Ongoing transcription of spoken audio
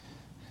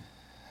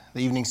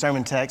The evening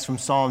sermon text from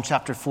Psalm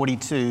chapter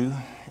 42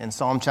 and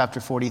Psalm chapter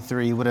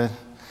 43. Would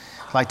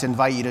like to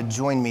invite you to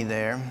join me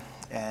there.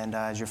 And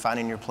as you're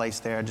finding your place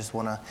there, I just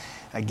want to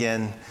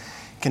again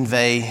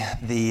convey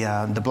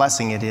the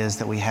blessing it is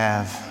that we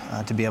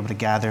have to be able to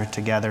gather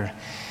together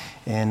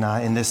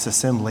in this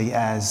assembly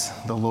as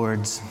the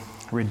Lord's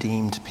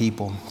redeemed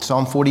people.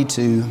 Psalm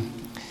 42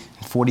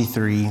 and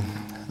 43.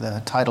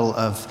 The title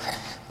of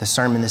the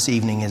sermon this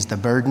evening is "The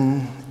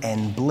Burden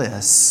and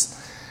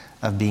Bliss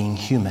of Being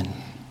Human."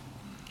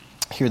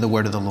 Hear the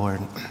word of the Lord.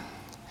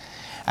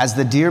 As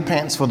the deer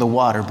pants for the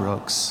water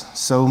brooks,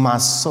 so my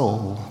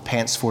soul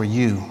pants for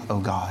you, O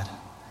God.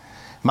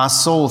 My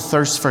soul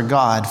thirsts for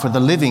God, for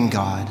the living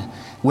God.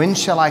 When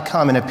shall I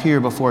come and appear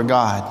before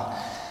God?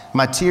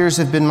 My tears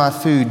have been my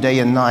food day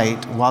and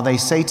night, while they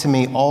say to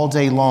me all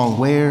day long,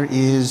 "Where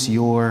is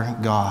your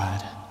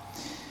God?"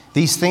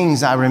 These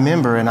things I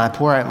remember, and I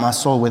pour out my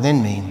soul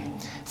within me.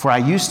 For I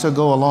used to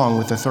go along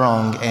with the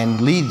throng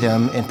and lead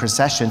them in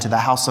procession to the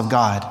house of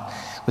God,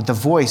 with the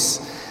voice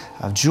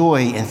of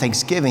joy and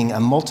thanksgiving, a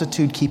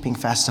multitude keeping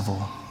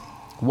festival.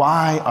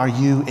 Why are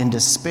you in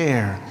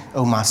despair,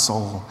 O my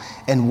soul?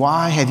 And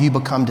why have you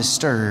become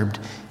disturbed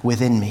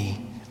within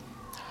me?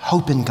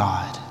 Hope in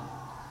God,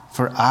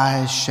 for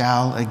I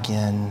shall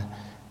again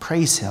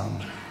praise him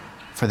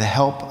for the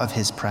help of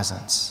his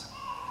presence.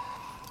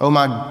 O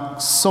my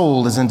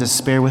soul is in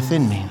despair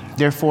within me.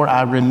 Therefore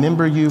I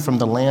remember you from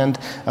the land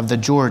of the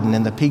Jordan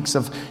and the peaks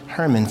of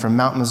Hermon from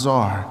Mount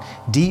Mizar.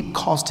 Deep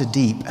calls to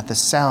deep at the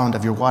sound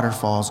of your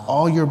waterfalls.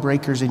 All your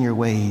breakers and your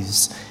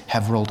waves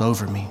have rolled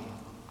over me.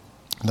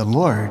 The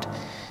Lord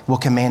will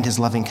command his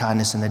loving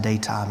kindness in the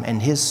daytime,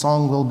 and his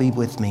song will be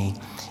with me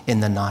in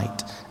the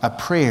night, a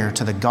prayer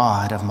to the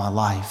God of my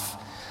life.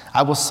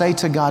 I will say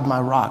to God,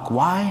 my rock,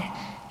 why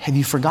have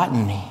you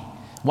forgotten me?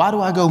 Why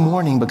do I go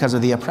mourning because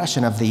of the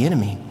oppression of the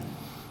enemy?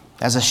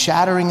 As a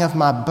shattering of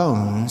my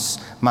bones,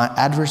 my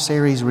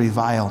adversaries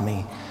revile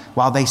me,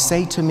 while they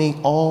say to me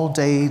all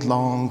day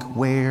long,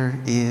 "Where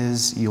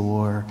is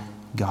your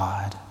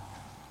God?"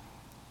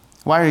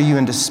 Why are you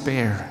in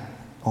despair,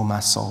 O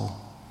my soul?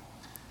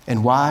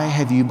 And why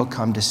have you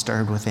become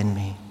disturbed within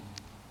me?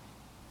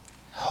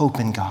 Hope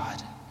in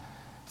God,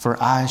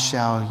 for I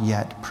shall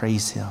yet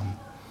praise him,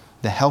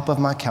 the help of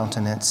my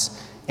countenance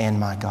and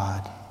my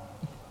God.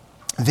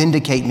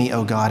 Vindicate me,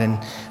 O God, and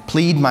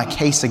plead my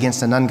case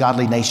against an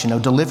ungodly nation. O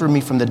deliver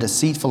me from the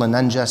deceitful and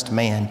unjust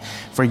man,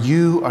 for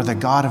you are the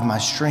God of my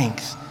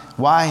strength.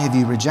 Why have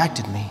you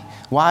rejected me?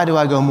 Why do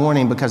I go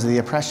mourning because of the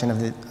oppression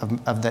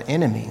of the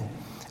enemy?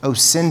 O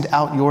send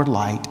out your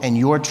light and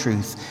your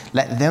truth.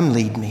 Let them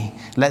lead me.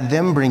 Let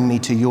them bring me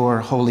to your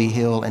holy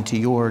hill and to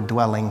your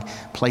dwelling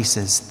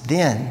places.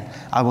 Then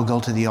I will go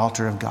to the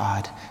altar of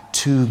God,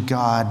 to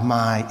God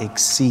my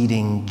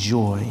exceeding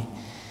joy.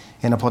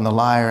 And upon the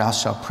lyre I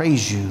shall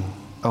praise you,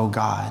 O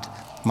God,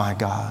 my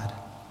God.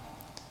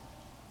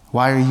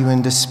 Why are you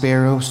in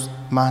despair, O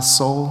my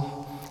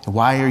soul?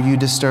 Why are you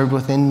disturbed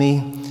within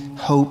me?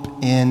 Hope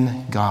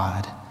in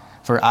God,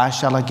 for I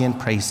shall again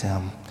praise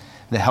him,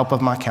 the help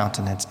of my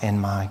countenance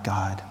and my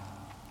God.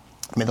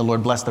 May the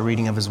Lord bless the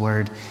reading of his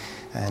word,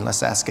 and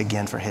let's ask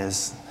again for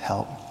his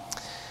help.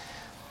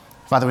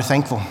 Father, we're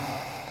thankful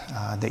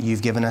that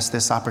you've given us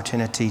this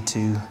opportunity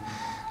to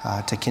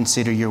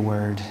consider your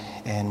word,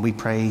 and we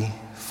pray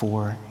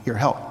for your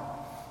help.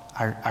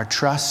 Our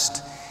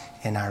trust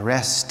and our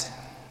rest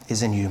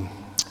is in you,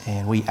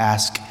 and we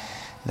ask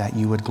that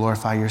you would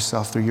glorify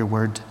yourself through your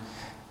word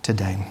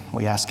today.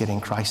 We ask it in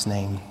Christ's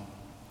name.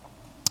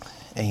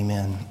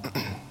 Amen.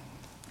 It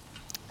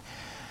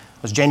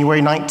was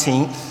January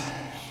 19th,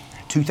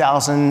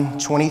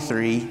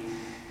 2023,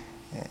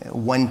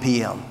 1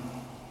 p.m.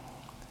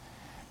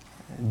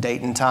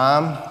 Date and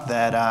time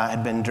that I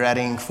had been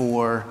dreading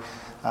for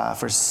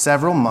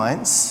several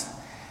months.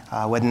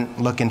 I wasn't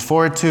looking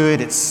forward to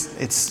it.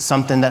 It's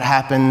something that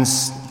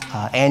happens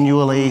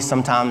annually,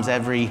 sometimes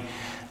every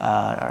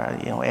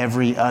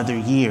other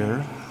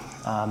year.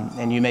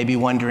 And you may be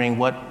wondering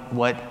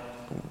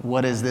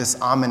what is this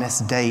ominous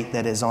date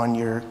that is on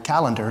your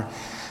calendar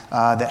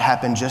that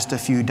happened just a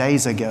few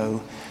days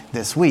ago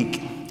this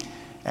week.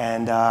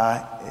 And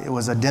it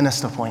was a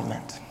dentist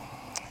appointment.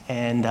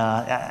 And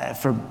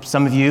for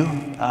some of you,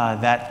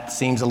 that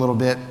seems a little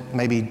bit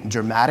maybe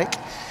dramatic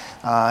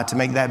to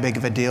make that big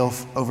of a deal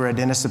over a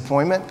dentist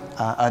appointment.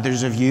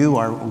 Others of you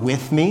are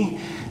with me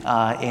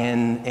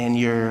in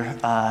your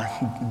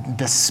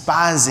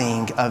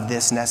despising of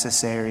this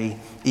necessary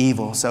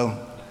evil. So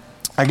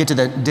I get to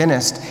the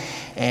dentist,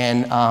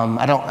 and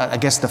I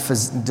guess the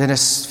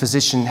dentist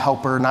physician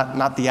helper,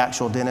 not the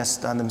actual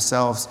dentist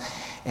themselves.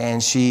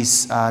 And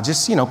she's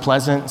just,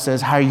 pleasant,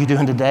 says, "How are you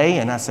doing today?"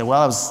 And I said,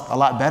 "Well, I was a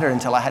lot better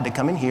until I had to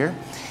come in here."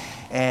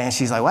 And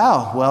she's like,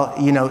 "Wow, well,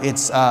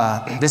 it's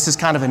this is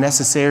kind of a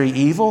necessary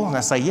evil." And I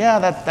say, "Yeah,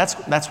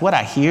 that's what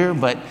I hear,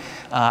 but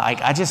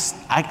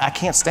I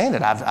can't stand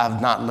it. I've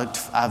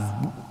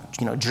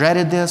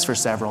dreaded this for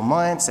several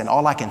months, and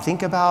all I can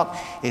think about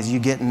is you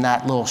getting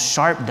that little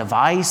sharp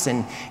device,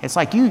 and it's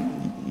like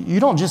you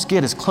don't just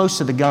get as close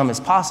to the gum as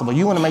possible.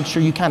 You want to make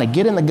sure you kind of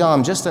get in the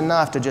gum just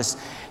enough to just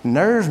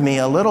nerve me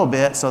a little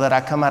bit so that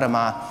I come out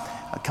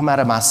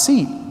of my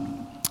seat.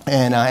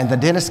 And the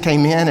dentist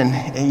came in,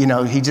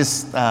 and he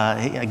just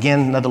again,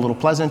 another little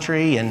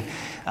pleasantry, and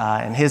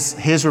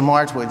his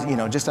remarks were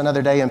just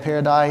another day in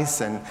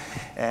paradise, and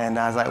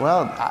I was like,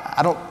 well,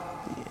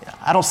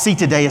 I don't see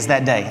today as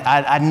that day.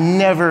 I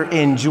never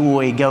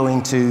enjoy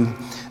going to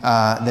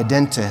the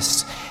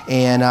dentist,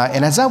 and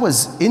as I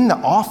was in the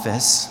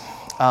office,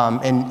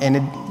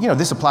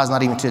 this applies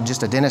not even to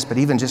just a dentist, but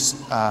even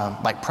just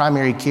like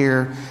primary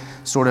care,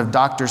 sort of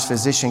doctor's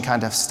physician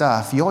kind of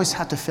stuff. You always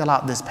have to fill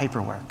out this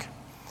paperwork.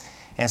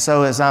 And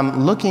so as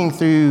I'm looking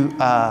through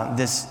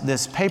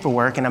this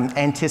paperwork and I'm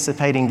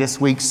anticipating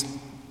this week's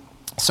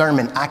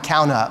sermon, I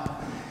count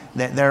up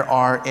that there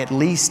are at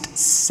least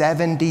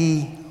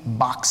 70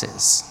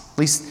 boxes,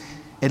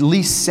 at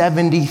least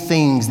 70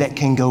 things that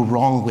can go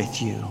wrong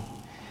with you,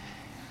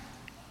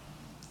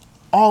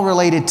 all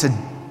related to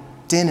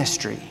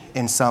dentistry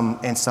in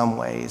some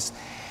ways.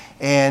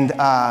 And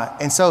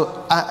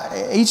so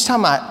each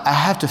time I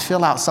have to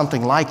fill out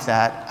something like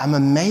that, I'm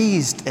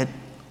amazed at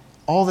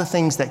all the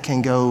things that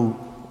can go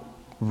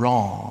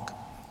wrong,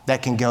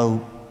 that can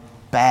go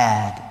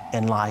bad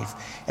in life.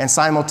 And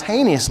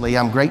simultaneously,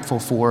 I'm grateful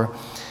for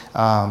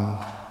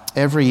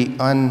every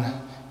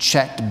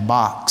unchecked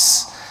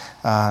box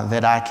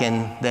that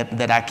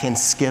I can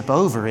skip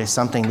over is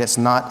something that's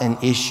not an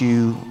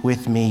issue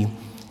with me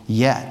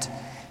yet.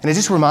 And it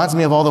just reminds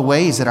me of all the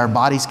ways that our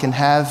bodies can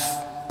have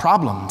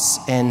problems.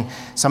 And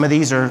some of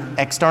these are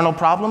external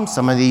problems,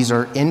 some of these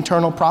are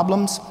internal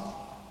problems.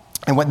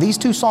 And what these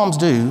two Psalms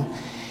do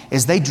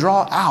is they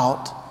draw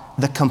out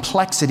the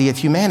complexity of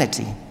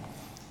humanity.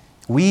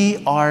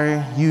 We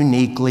are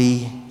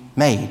uniquely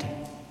made.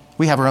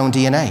 We have our own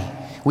DNA.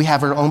 We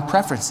have our own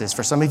preferences.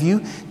 For some of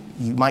you,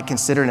 you might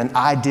consider an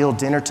ideal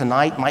dinner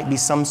tonight might be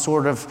some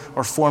sort of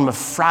or form of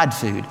fried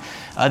food.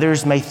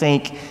 Others may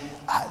think,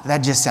 that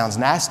just sounds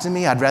nasty to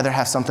me. I'd rather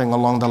have something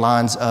along the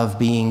lines of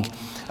being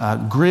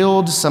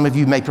grilled. Some of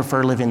you may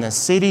prefer living in the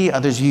city.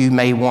 Others of you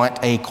may want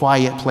a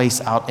quiet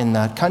place out in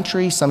the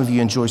country. Some of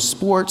you enjoy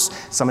sports.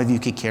 Some of you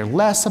could care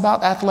less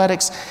about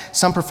athletics.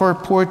 Some prefer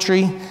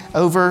poetry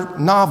over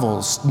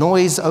novels,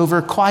 noise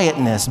over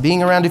quietness,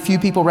 being around a few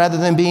people rather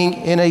than being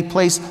in a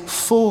place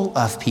full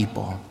of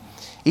people.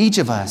 Each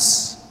of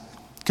us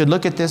could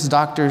look at this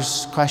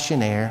doctor's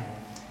questionnaire,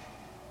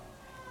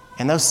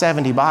 and those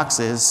 70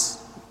 boxes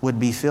would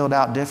be filled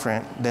out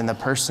different than the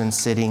person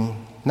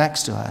sitting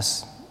next to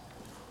us.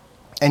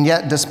 And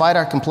yet, despite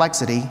our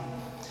complexity,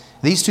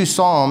 these two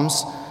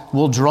Psalms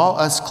will draw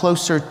us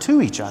closer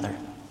to each other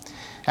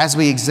as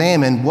we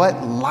examine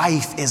what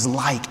life is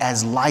like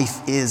as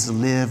life is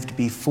lived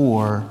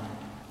before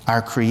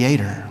our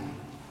Creator.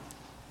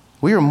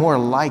 We are more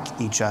like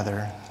each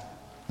other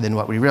than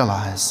what we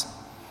realize.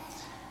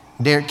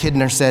 Derek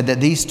Kidner said that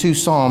these two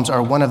Psalms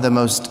are one of the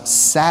most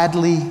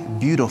sadly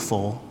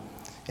beautiful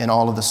in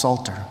all of the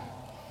Psalter.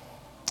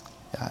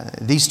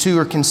 These two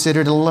are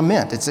considered a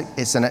lament. It's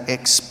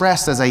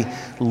expressed as a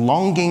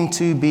longing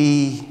to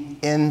be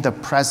in the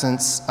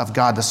presence of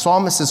God. The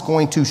psalmist is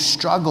going to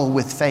struggle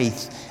with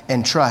faith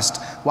and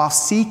trust while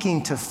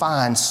seeking to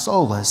find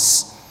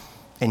solace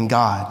in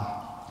God.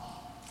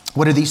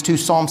 What do these two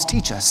Psalms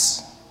teach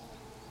us?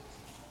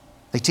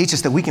 They teach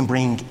us that we can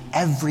bring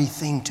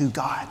everything to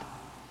God.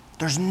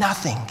 There's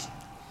nothing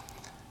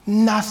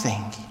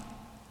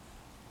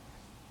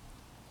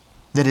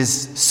that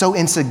is so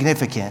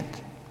insignificant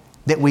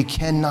that we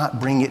cannot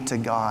bring it to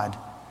God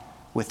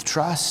with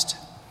trust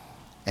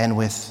and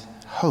with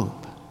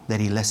hope that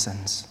He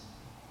listens.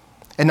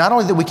 And not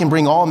only that we can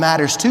bring all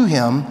matters to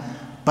Him,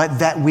 but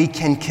that we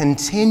can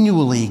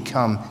continually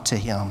come to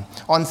Him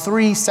on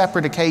 3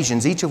 separate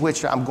occasions, each of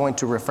which I'm going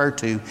to refer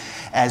to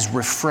as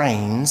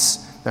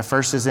refrains. The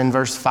first is in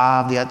verse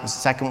 5, the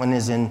second one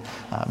is in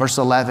verse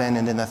 11,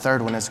 and then the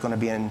third one is going to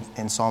be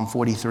in Psalm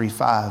 43:5.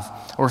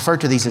 I'll refer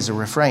to these as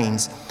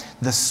refrains.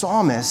 The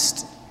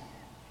psalmist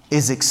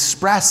is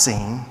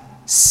expressing,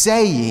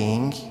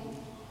 saying,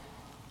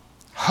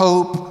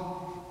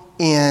 hope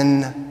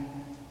in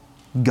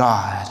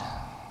God.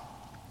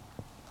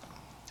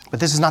 But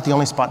this is not the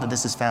only spot that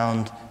this is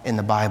found in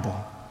the Bible.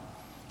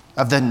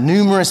 Of the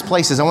numerous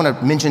places, I want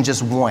to mention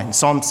just one,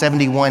 Psalm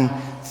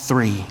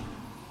 71:3.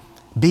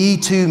 Be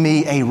to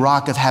me a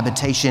rock of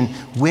habitation,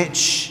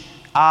 which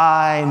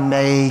I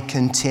may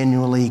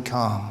continually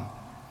come.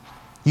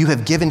 You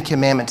have given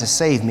commandment to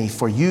save me,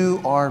 for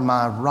you are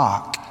my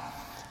rock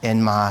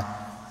and my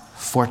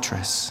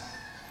fortress.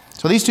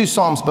 So these two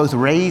Psalms both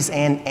raise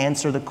and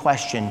answer the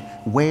question,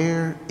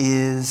 where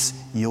is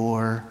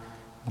your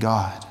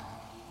God?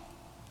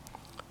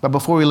 But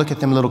before we look at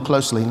them a little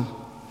closely,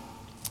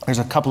 there's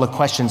a couple of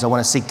questions I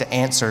want to seek to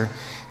answer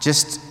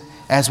just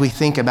as we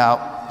think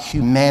about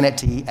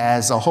humanity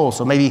as a whole.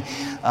 So maybe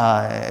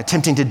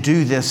attempting to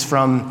do this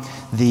from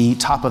the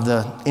top of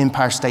the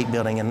Empire State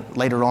Building, and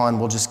later on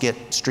we'll just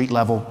get street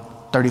level,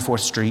 34th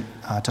Street,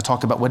 to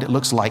talk about what it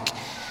looks like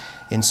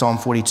in Psalm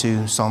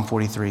 42, Psalm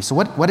 43. So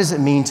what does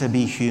it mean to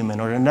be human?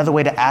 Or another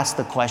way to ask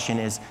the question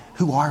is,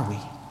 who are we?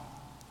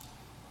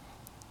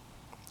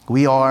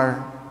 We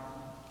are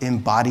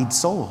embodied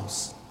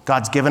souls.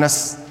 God's given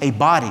us a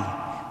body.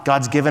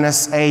 God's given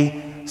us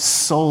a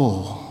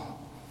soul.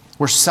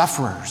 We're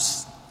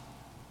sufferers.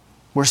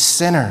 We're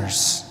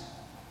sinners.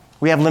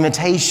 We have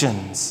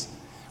limitations.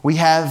 We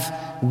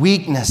have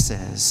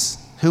weaknesses.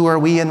 Who are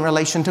we in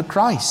relation to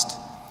Christ?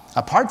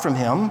 Apart from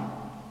him,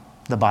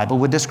 the Bible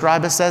would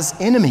describe us as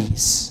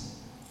enemies.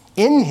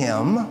 In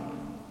him,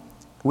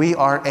 we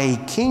are a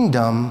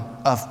kingdom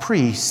of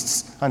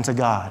priests unto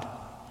God.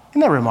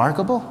 Isn't that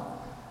remarkable?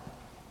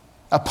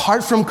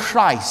 Apart from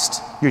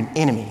Christ, you're an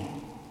enemy.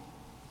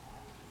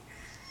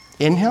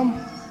 In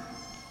him,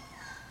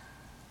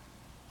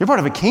 you're part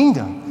of a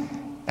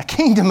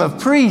kingdom of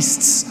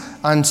priests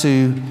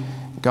unto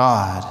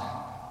God.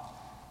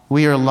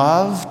 We are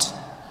loved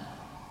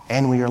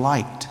and we are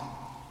liked.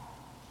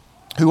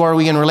 Who are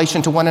we in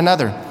relation to one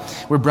another?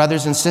 We're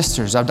brothers and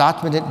sisters,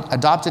 adopted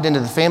into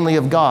the family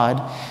of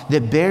God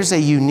that bears a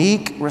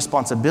unique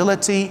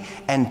responsibility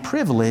and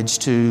privilege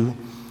to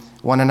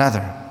one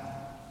another.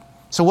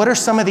 So what are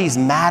some of these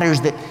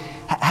matters that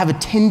have a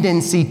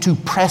tendency to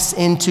press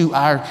into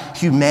our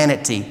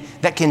humanity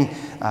that can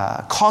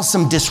cause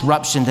some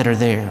disruption that are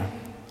there?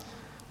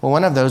 Well,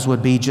 one of those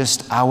would be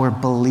just our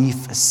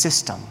belief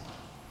system.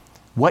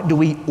 What do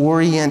we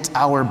orient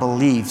our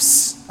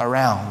beliefs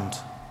around?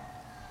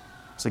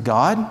 Is it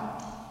God?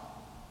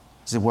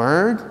 Is it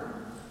Word?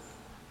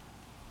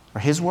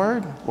 Or His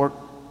Word? Or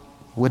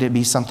would it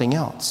be something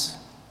else?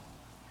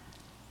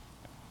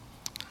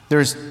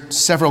 There's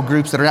several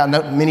groups that are out.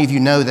 Many of you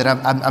know that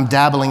I'm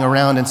dabbling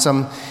around in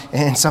some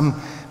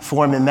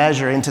form and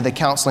measure into the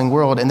counseling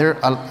world, and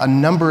there are a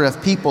number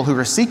of people who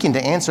are seeking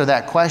to answer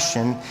that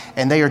question,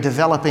 and they are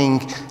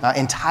developing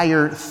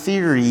entire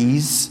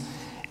theories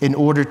in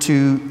order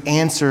to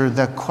answer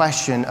the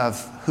question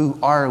of who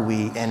are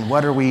we and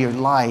what are we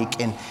like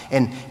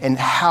and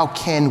how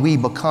can we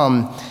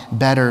become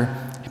better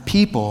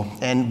people.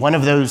 And one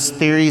of those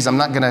theories, I'm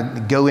not going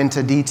to go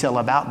into detail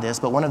about this,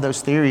 but one of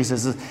those theories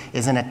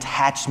is an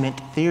attachment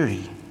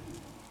theory.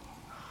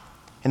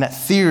 And that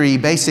theory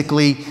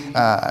basically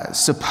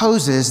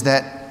supposes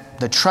that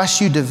the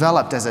trust you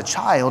developed as a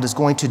child is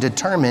going to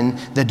determine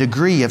the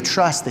degree of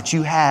trust that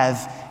you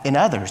have in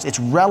others. It's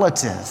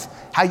relative.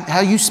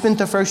 How you spent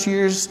the first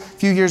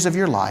few years of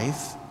your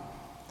life,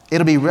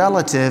 it'll be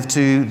relative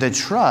to the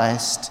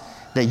trust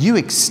that you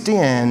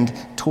extend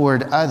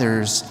toward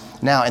others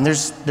now. And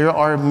there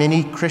are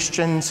many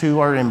Christians who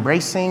are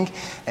embracing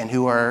and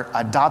who are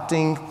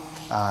adopting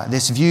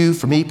this view.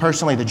 For me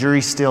personally, the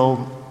jury's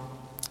still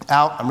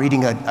out. I'm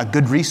reading a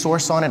good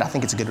resource on it. I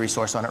think it's a good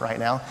resource on it right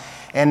now.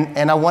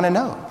 And I want to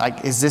know,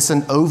 is this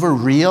an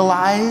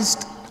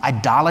over-realized,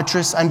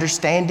 idolatrous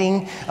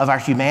understanding of our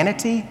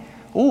humanity?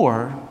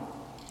 Or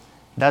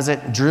does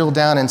it drill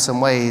down in some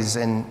ways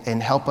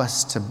and help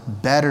us to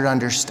better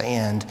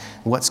understand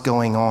what's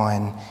going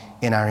on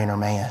in our inner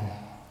man?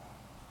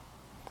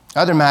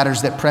 Other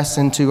matters that press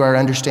into our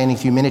understanding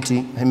of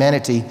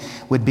humanity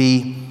would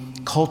be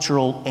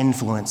cultural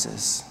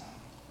influences.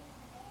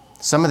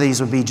 Some of these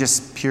would be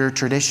just pure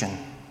tradition.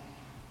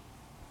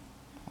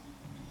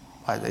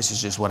 This is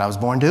just what I was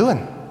born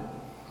doing.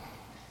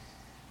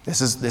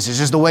 This is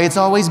just the way it's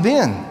always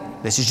been.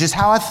 This is just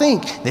how I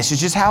think. This is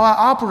just how I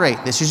operate.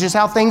 This is just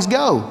how things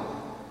go.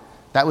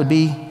 That would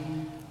be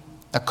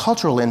a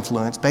cultural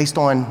influence based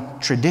on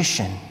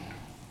tradition.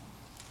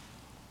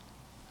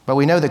 But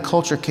we know that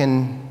culture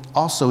can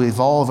also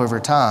evolve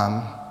over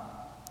time,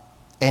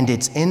 and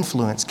its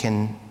influence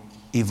can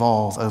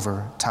evolve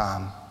over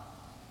time.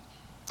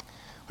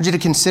 I want you to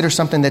consider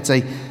something that's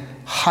a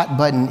hot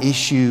button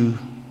issue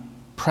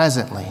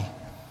presently,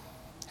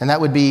 and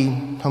that would be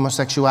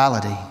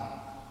homosexuality.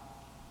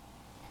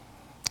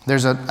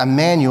 There's a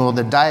manual,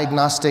 the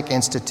Diagnostic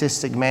and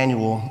Statistic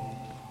Manual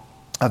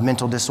of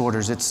Mental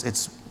Disorders.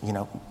 It's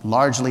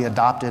largely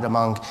adopted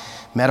among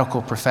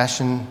medical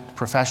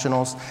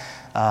professionals.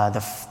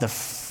 The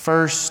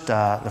first,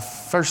 I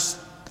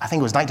think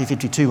it was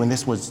 1952 when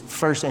this was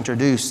first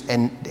introduced,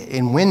 and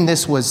when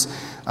this was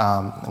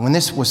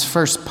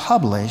first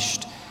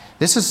published,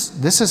 this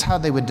is how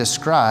they would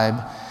describe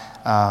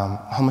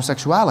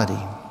homosexuality.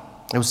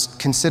 It was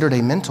considered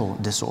a mental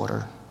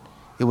disorder.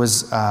 It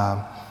was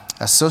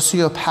a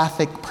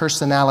sociopathic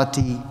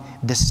personality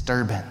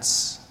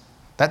disturbance.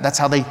 That's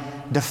how they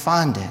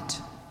defined it.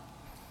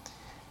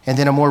 And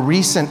then a more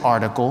recent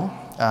article,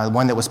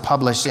 one that was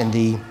published in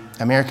the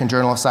American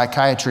Journal of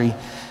Psychiatry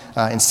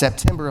in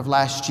September of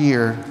last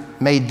year,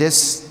 made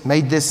this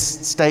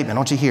statement. I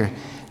want you to hear.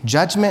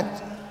 Judgment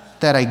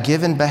that a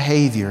given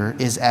behavior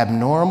is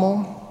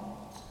abnormal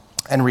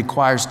and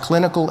requires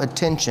clinical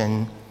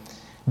attention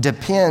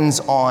depends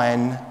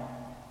on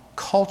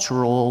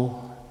cultural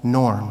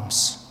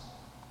norms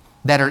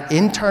that are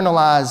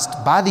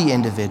internalized by the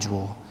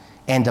individual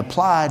and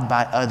applied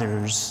by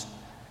others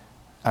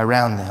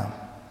around them.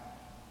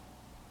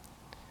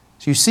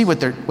 So you see what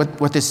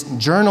this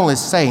journal is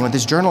saying, what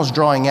this journal is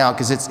drawing out,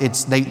 because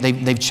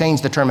they've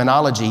changed the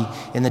terminology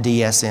in the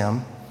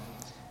DSM,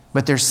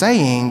 but they're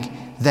saying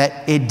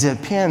that it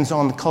depends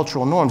on the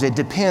cultural norms. It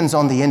depends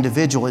on the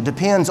individual. It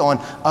depends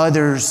on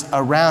others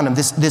around them.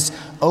 This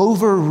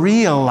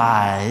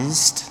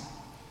over-realized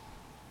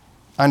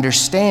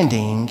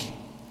understanding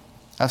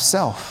of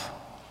self.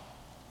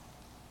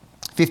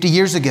 50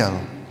 years ago,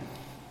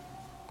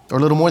 or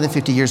a little more than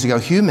 50 years ago,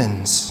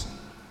 humans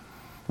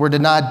were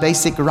denied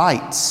basic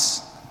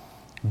rights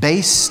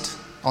based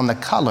on the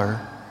color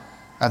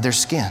of their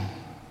skin.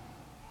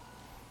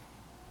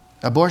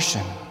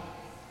 Abortion,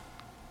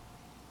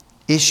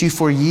 issue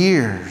for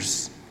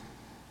years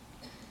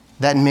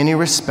that in many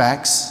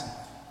respects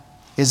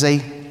is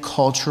a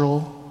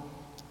cultural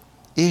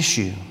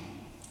issue.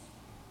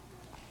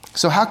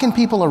 So how can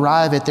people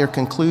arrive at their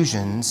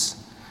conclusions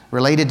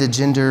related to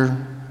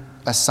gender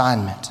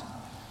assignment?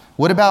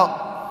 What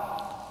about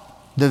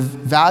the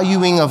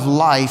valuing of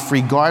life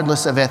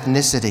regardless of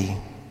ethnicity?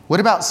 What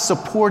about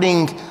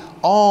supporting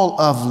all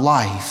of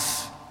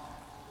life?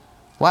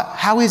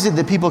 How is it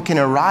that people can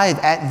arrive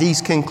at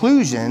these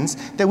conclusions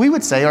that we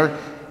would say are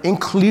in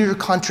clear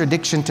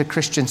contradiction to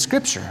Christian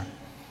scripture?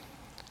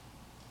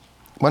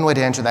 One way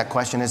to answer that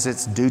question is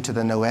it's due to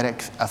the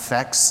noetic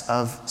effects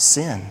of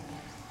sin,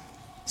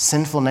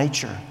 sinful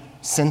nature,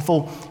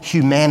 sinful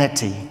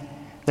humanity.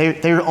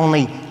 They're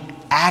only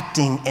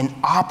acting and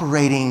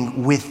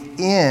operating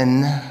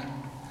within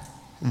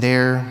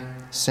their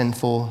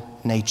sinful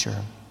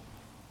nature.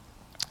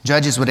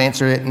 Judges would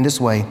answer it in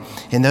this way.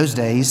 In those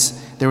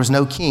days, there was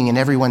no king, and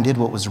everyone did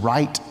what was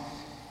right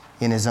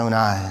in his own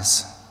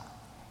eyes.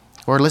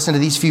 Or listen to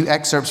these few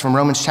excerpts from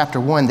Romans chapter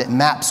 1 that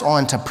maps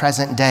on to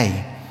present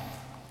day.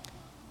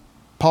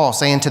 Paul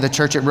saying to the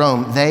church at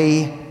Rome,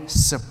 they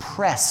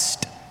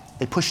suppressed,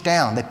 they pushed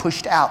down, they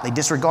pushed out, they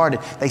disregarded,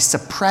 they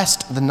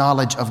suppressed the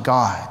knowledge of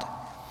God.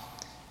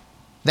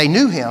 They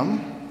knew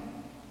him,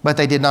 but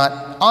they did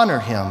not honor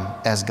him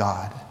as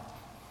God.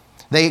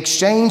 They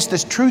exchanged the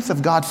truth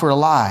of God for a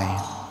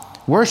lie,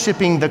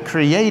 worshiping the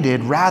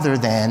created rather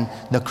than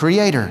the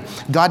Creator.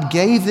 God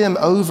gave them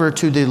over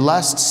to the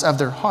lusts of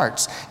their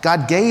hearts.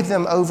 God gave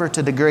them over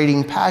to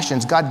degrading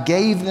passions. God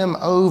gave them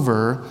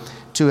over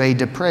to a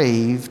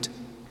depraved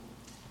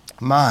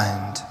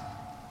mind.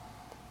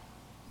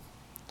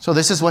 So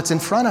this is what's in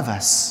front of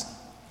us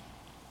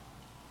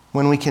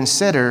when we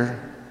consider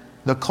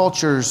the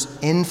culture's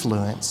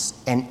influence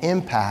and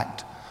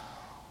impact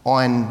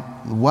on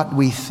what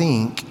we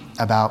think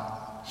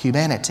about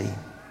humanity.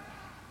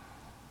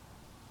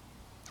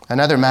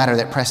 Another matter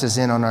that presses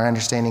in on our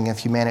understanding of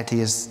humanity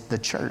is the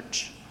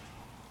church.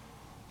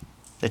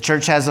 The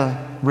church has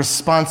a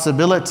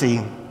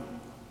responsibility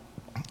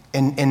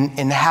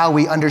in how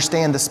we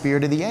understand the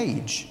spirit of the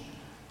age.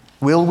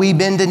 Will we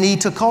bend the knee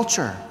to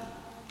culture?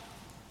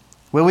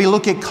 Will we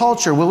look at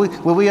culture?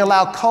 Will we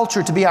allow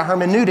culture to be our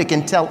hermeneutic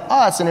and tell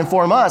us and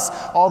inform us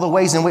all the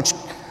ways in which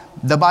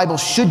the Bible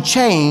should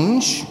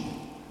change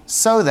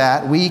so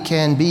that we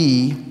can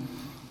be,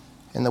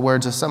 in the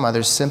words of some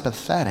others,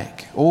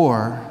 sympathetic?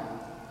 Or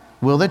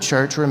will the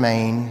church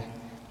remain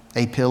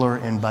a pillar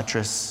and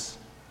buttress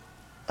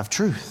of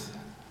truth?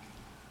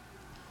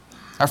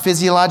 Our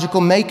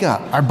physiological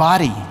makeup, our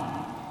body,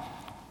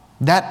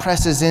 that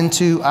presses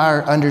into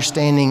our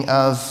understanding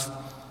of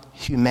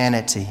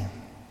humanity.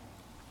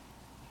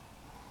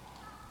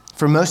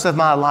 For most of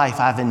my life,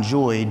 I've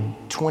enjoyed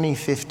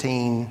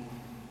 20/15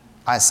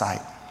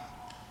 eyesight.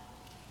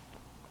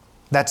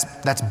 That's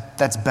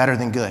better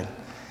than good.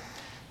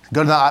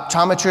 Go to the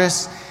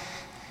optometrist.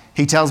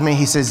 He tells me,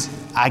 he says,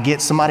 I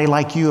get somebody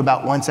like you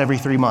about once every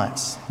 3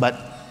 months. But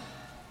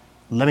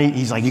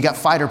he's like, you got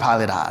fighter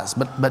pilot eyes.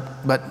 But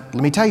let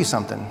me tell you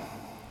something.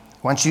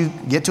 Once you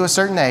get to a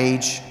certain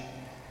age,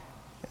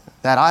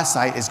 that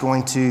eyesight is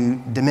going to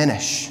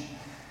diminish.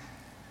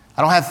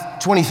 I don't have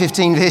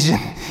 20/15 vision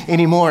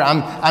anymore.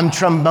 I'm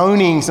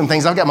tromboning some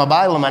things. I've got my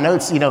Bible and my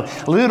notes, a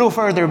little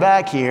further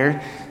back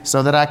here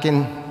so that I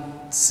can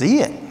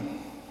see it. In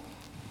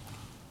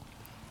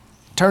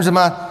terms of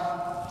my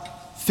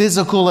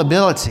physical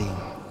ability,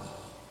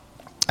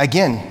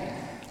 again,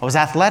 I was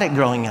athletic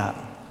growing up.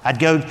 I'd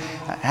go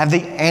have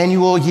the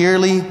annual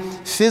yearly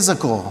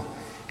physical.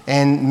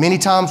 And many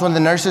times when the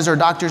nurses or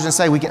doctors and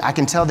say, I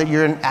can tell that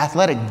you're an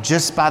athletic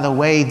just by the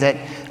way that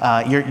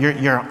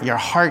your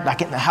heart,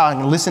 how I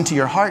can listen to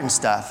your heart and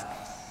stuff.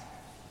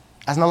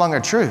 That's no longer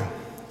true.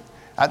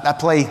 I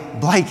play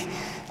Blake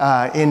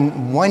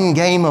in one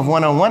game of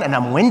one-on-one and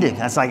I'm winded.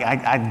 That's like,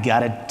 I got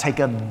to take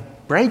a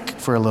break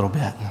for a little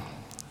bit.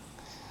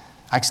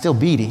 I can still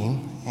beat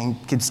him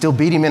and could still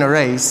beat him in a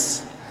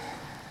race,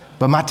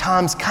 but my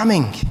time's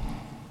coming.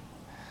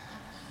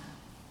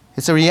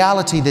 It's a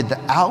reality that the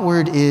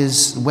outward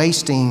is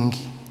wasting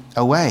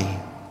away.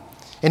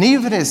 And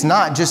even if it's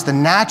not just the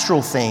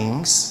natural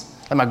things,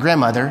 like my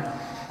grandmother,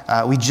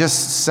 We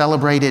just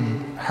celebrated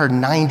her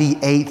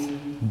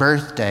 98th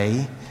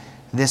birthday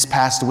this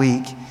past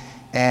week,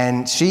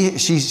 and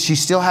she's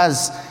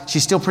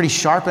still pretty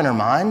sharp in her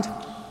mind.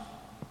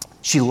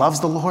 She loves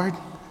the Lord.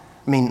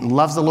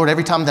 Loves the Lord.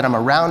 Every time that I'm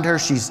around her,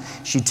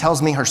 she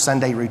tells me her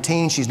Sunday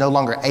routine. She's no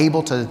longer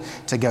able to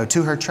go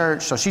to her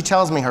church, so she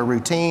tells me her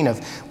routine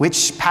of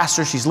which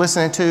pastor she's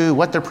listening to,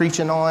 what they're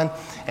preaching on,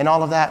 and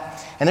all of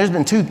that. And there's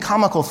been two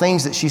comical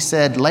things that she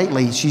said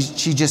lately.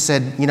 She just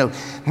said,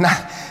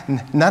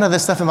 none of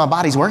this stuff in my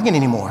body's working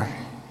anymore.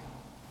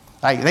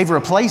 Like, they've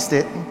replaced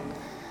it,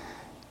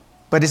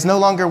 but it's no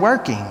longer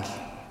working.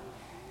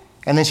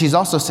 And then she's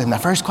also said, the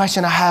first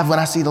question I have when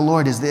I see the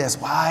Lord is this: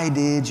 why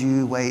did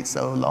you wait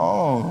so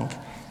long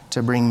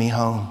to bring me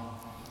home?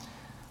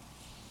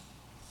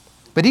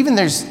 But even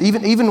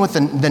with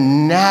the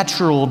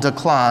natural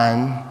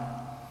decline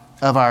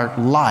of our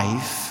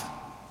life,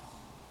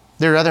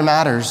 there are other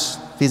matters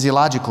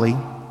physiologically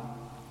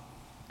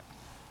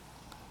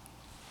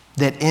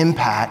that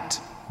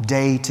impact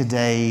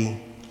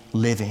day-to-day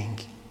living.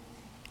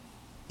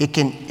 It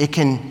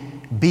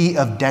can be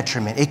of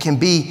detriment. It can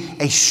be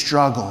a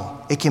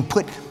struggle. It can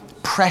put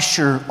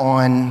pressure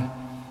on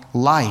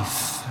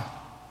life.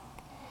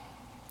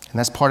 And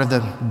that's part of the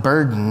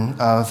burden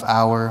of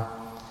our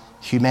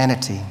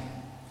humanity.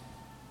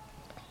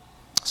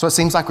 So it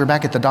seems like we're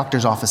back at the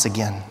doctor's office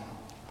again.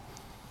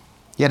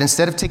 Yet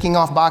instead of ticking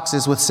off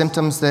boxes with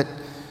symptoms that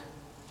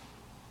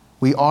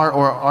we are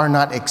or are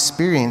not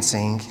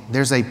experiencing,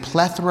 there's a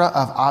plethora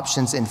of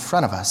options in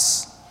front of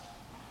us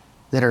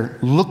that are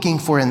looking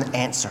for an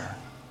answer.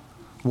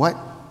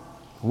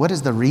 What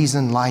is the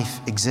reason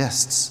life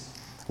exists?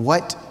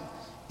 What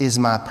is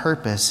my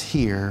purpose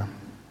here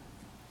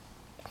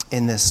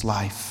in this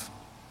life?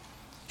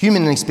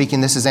 Humanly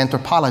speaking, this is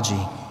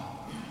anthropology.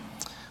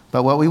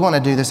 But what we want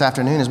to do this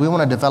afternoon is we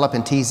want to develop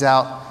and tease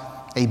out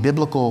a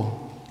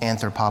biblical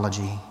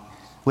anthropology,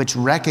 which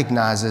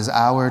recognizes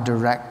our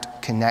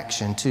direct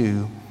connection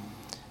to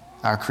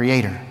our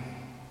Creator.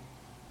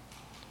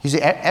 You see,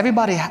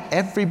 everybody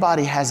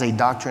has a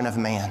doctrine of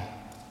man.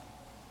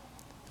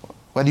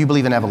 Whether you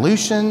believe in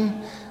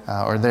evolution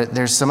or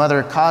there's some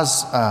other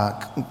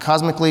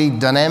cosmically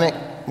dynamic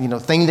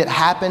thing that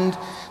happened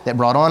that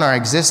brought on our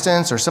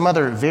existence, or some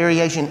other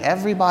variation,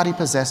 everybody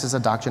possesses a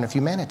doctrine of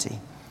humanity.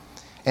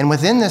 And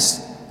within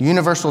this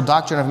universal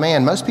doctrine of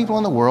man, most people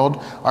in the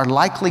world are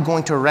likely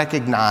going to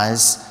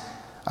recognize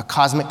a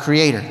cosmic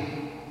creator.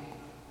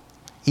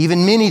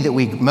 Even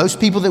most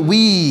people that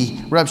we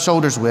rub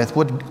shoulders with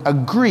would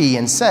agree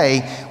and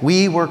say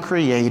we were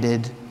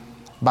created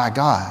by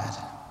God.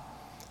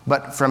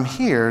 But from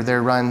here,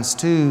 there runs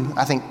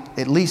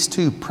at least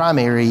two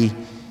primary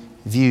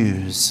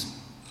views.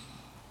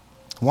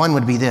 One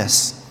would be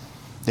this: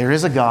 there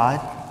is a God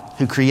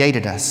who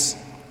created us.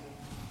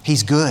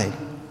 He's good.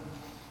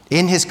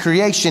 In His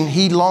creation,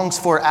 He longs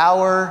for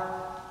our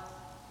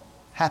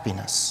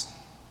happiness.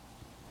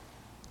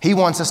 He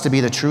wants us to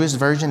be the truest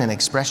version and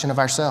expression of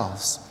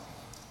ourselves.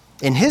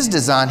 In His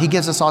design, He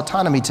gives us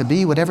autonomy to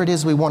be whatever it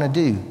is we want to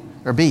do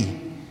or be.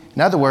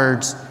 In other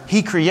words,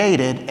 He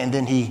created and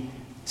then He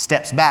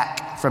steps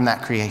back from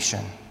that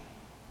creation.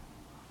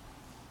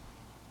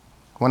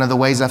 One of the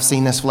ways I've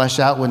seen this flesh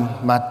out when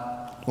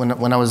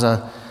I was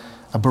a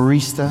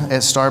barista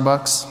at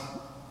Starbucks,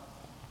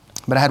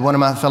 but I had one of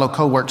my fellow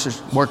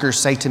co-workers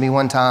say to me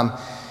one time,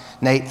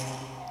 "Nate,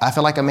 I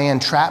feel like a man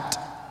trapped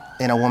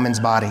in a woman's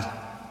body."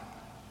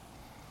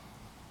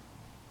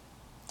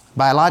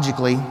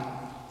 Biologically,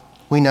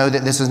 we know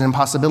that this is an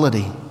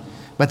impossibility,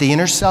 but the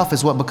inner self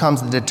is what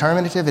becomes the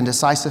determinative and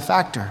decisive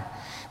factor.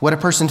 What a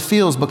person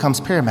feels becomes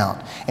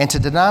paramount, and to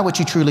deny what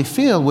you truly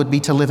feel would be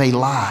to live a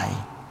lie.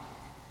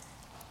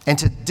 And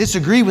to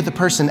disagree with the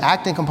person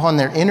acting upon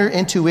their inner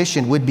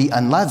intuition would be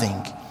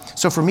unloving.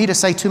 So for me to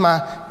say to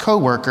my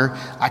coworker,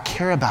 "I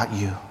care about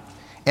you,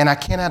 and I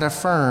cannot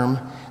affirm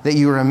that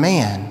you are a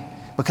man,"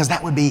 because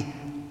that would be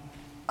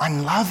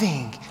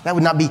unloving. That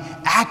would not be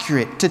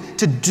accurate.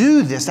 To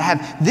do this, to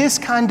have this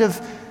kind of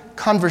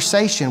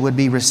conversation would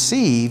be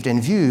received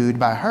and viewed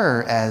by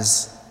her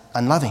as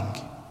unloving.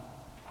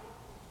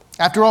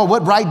 After all,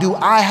 what right do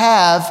I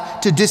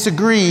have to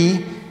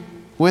disagree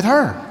with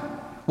her?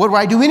 What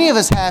right do any of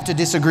us have to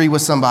disagree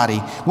with somebody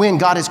when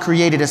God has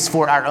created us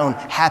for our own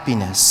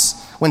happiness,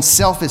 when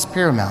self is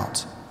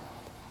paramount?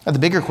 Now, the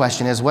bigger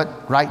question is,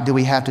 what right do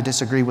we have to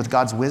disagree with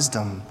God's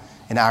wisdom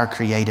in our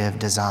creative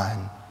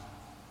design?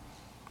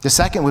 The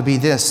second would be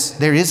this: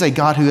 there is a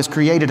God who has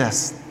created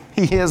us.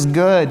 He is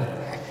good.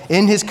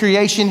 In His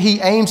creation, He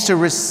aims to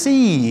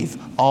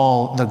receive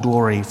all the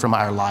glory from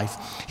our life.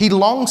 He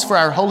longs for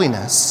our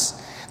holiness.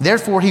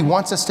 Therefore, He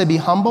wants us to be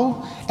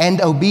humble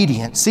and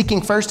obedient,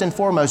 seeking first and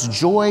foremost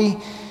joy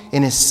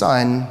in His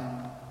Son,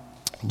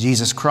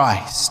 Jesus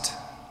Christ.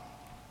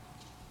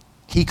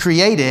 He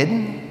created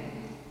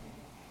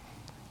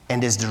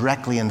and is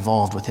directly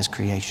involved with His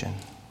creation.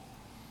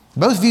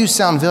 Both views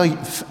sound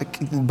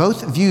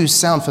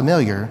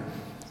familiar,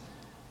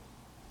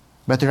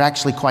 but they're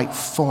actually quite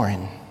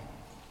foreign.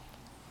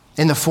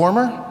 In the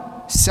former,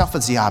 self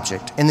is the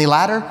object. In the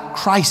latter,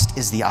 Christ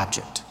is the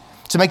object.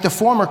 To make the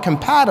former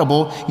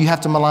compatible, you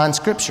have to malign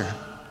Scripture.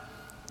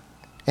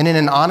 And in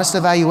an honest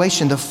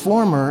evaluation, the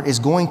former is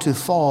going to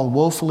fall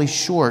woefully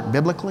short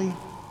biblically,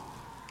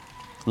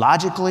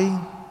 logically,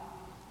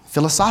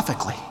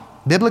 philosophically.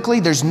 Biblically,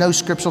 there's no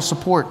scriptural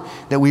support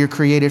that we are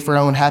created for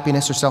our own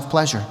happiness or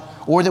self-pleasure,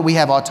 or that we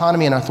have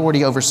autonomy and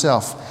authority over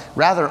self.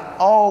 Rather,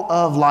 all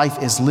of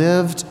life is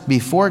lived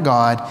before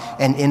God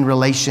and in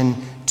relation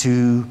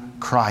to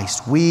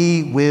Christ.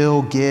 We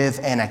will give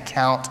an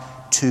account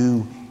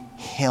to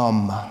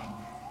Him.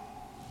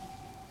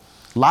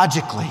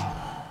 Logically,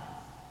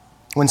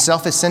 when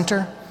self is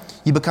center,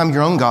 you become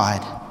your own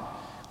God,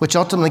 which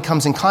ultimately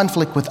comes in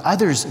conflict with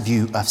others'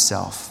 view of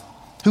self.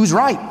 Who's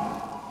right?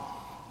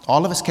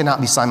 All of us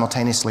cannot be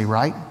simultaneously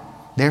right.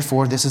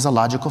 Therefore, this is a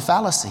logical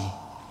fallacy.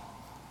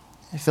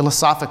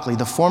 Philosophically,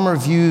 the former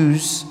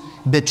views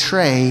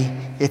betray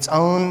its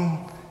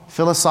own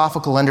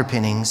philosophical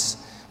underpinnings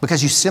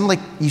because you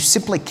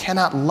simply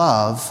cannot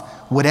love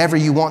whatever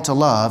you want to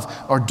love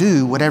or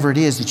do whatever it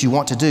is that you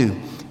want to do.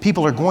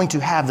 People are going to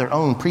have their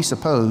own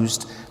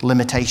presupposed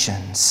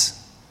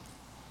limitations.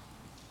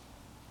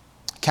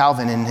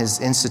 Calvin, in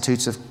his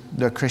Institutes of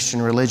the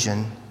Christian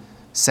Religion,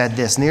 said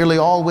this: nearly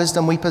all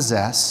wisdom we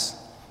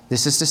possess,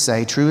 this is to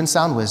say, true and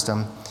sound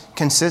wisdom,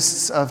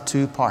 consists of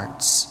two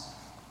parts: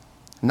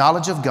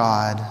 knowledge of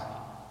God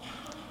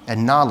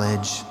and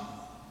knowledge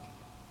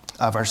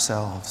of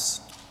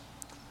ourselves.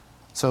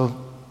 So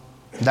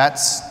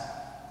that's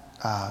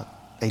a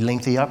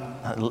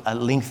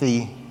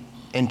lengthy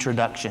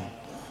introduction.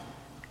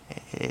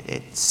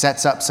 It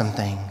sets up some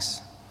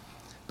things.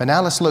 But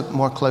now let's look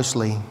more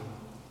closely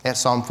at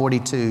Psalm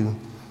 42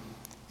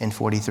 and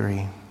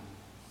 43.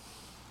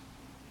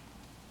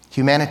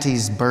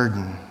 Humanity's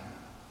burden.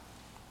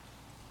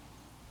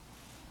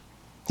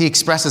 He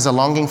expresses a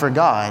longing for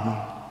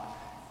God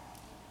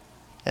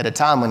at a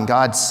time when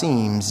God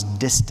seems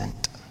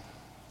distant.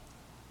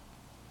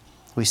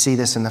 We see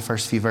this in the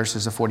first few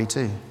verses of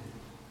 42.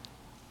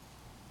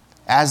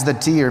 As the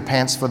deer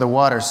pants for the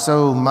water,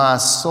 so my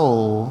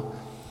soul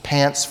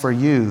pants for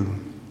you,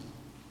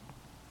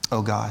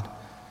 O God.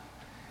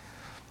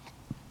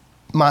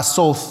 My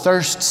soul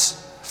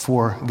thirsts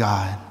for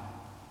God,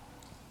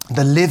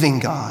 the living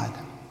God.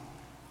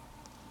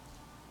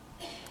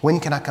 When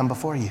can I come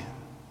before you?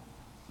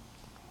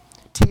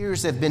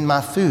 Tears have been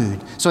my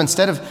food. So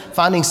instead of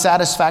finding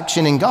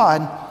satisfaction in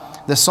God,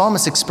 the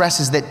psalmist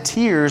expresses that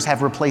tears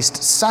have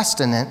replaced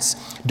sustenance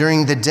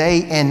during the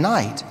day and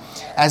night.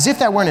 As if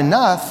that weren't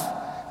enough,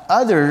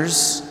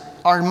 others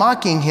are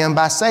mocking him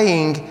by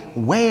saying,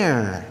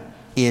 "Where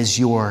is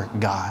your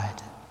God?"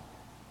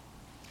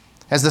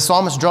 As the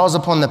psalmist draws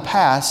upon the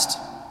past,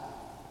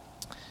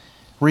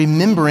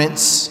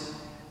 remembrance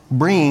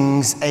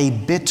brings a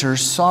bitter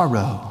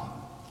sorrow.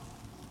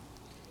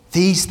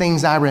 These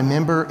things I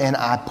remember, and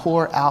I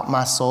pour out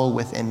my soul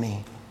within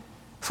me.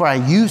 For I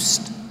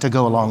used to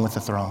go along with the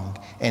throng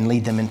and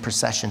lead them in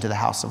procession to the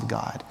house of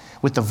God,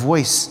 with the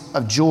voice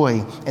of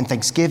joy and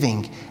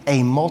thanksgiving,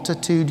 a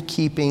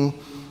multitude-keeping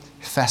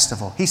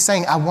festival. He's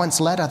saying, I once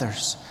led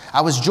others.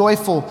 I was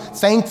joyful,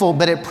 thankful,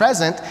 but at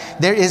present,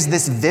 there is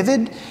this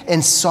vivid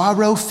and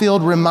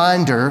sorrow-filled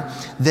reminder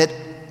that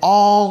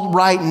all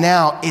right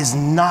now is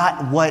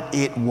not what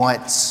it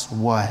once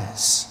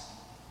was.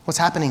 What's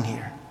happening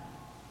here?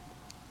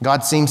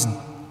 God seems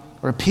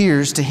or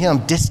appears to him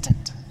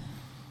distant.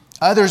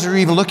 Others are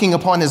even looking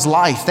upon his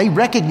life. They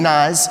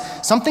recognize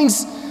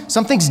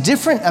something's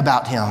different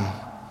about him.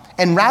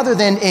 And rather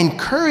than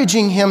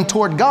encouraging him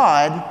toward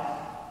God,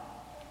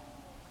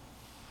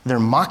 they're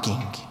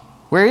mocking.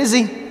 Where is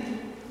he?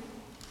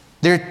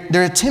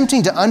 They're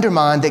attempting to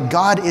undermine that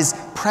God is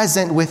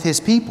present with his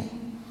people.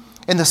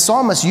 And the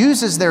psalmist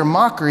uses their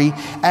mockery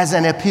as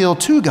an appeal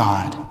to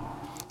God.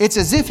 It's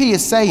as if he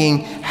is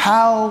saying,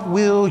 how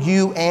will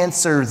you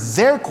answer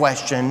their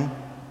question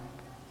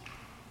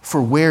for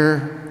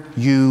where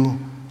you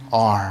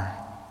are?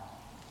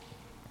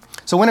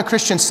 So when a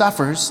Christian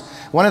suffers,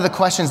 one of the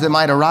questions that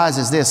might arise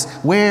is this: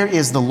 where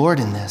is the Lord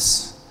in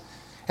this?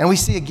 And we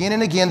see again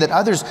and again that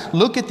others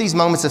look at these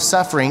moments of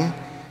suffering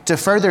to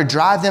further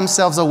drive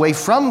themselves away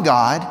from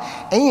God,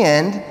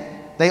 and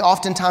they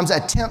oftentimes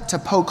attempt to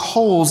poke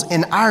holes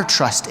in our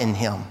trust in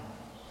him.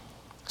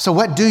 So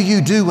what do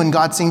you do when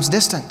God seems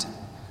distant?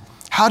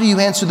 How do you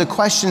answer the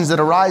questions that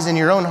arise in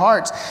your own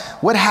hearts?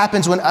 What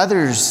happens when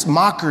others'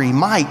 mockery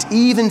might,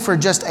 even for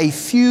just a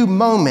few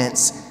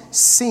moments,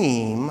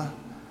 seem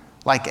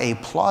like a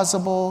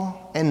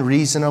plausible and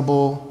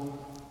reasonable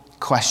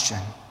question?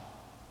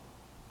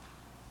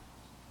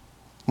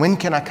 When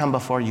can I come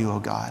before you, O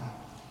God?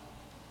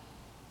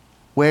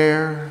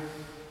 Where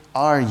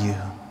are you?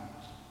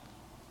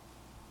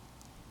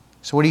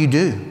 So what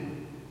do?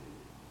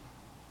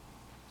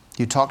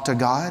 You talk to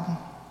God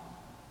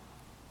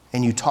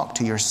and you talk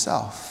to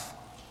yourself.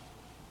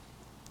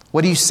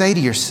 What do you say to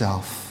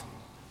yourself?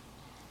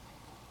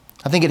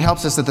 I think it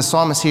helps us that the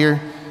psalmist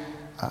here,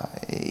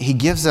 he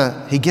gives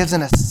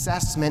an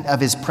assessment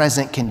of his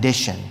present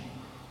condition.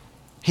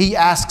 He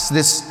asks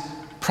this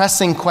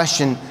pressing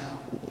question,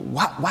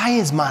 why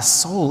is my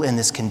soul in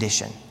this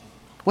condition?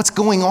 What's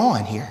going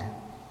on here?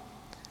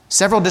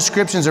 Several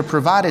descriptions are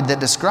provided that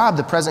describe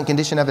the present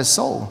condition of his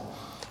soul.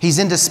 He's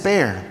in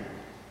despair.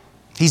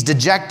 He's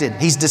dejected.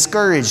 He's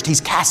discouraged.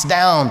 He's cast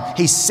down.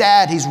 He's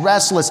sad. He's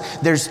restless.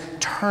 There's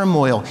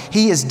turmoil.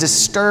 He is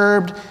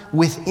disturbed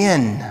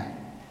within.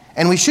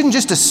 And we shouldn't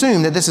just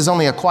assume that this is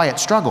only a quiet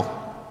struggle.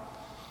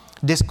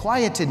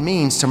 Disquieted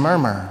means to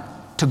murmur,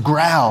 to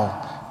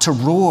growl, to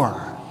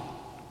roar.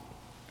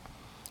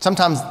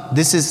 Sometimes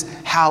this is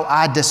how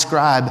I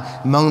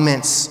describe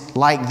moments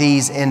like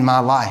these in my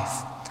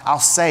life. I'll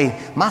say,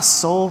 my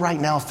soul right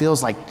now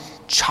feels like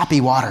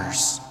choppy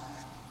waters.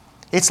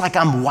 It's like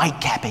I'm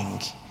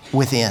whitecapping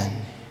within.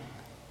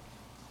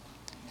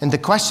 And the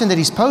question that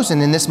he's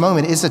posing in this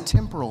moment is a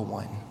temporal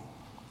one.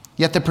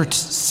 Yet the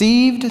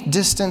perceived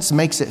distance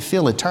makes it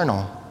feel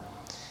eternal.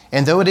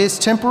 And though it is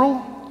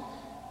temporal,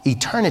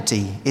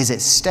 eternity is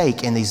at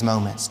stake in these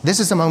moments. This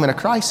is a moment of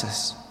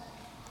crisis.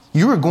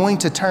 You are going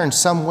to turn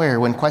somewhere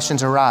when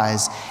questions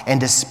arise, and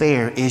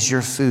despair is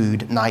your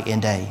food night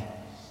and day.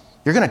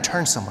 You're going to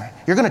turn somewhere.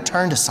 You're going to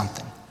turn to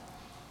something.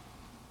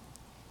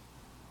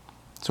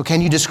 So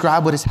can you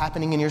describe what is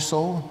happening in your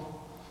soul?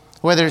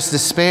 Whether it's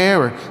despair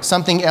or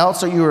something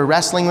else that you are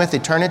wrestling with,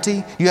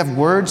 eternity. You have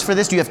words for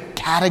this? Do you have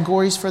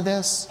categories for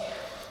this?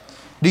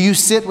 Do you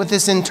sit with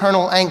this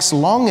internal angst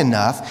long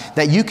enough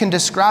that you can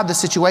describe the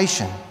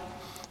situation?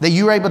 That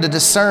you are able to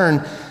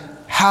discern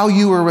how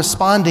you are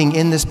responding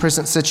in this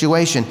present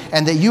situation,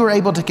 and that you are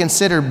able to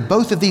consider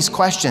both of these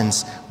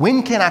questions.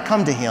 When can I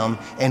come to him,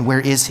 and where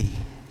is he?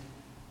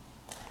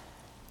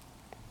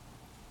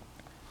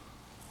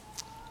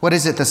 What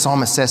is it the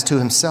psalmist says to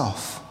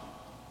himself?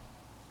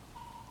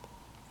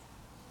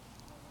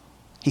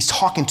 He's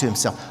talking to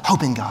himself,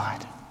 hope in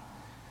God.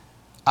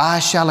 I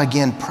shall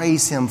again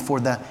praise him for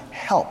the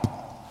help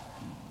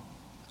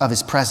of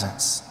his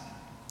presence.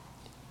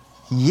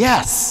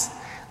 Yes,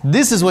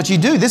 this is what you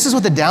do. This is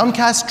what the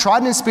downcast,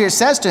 trodden in spirit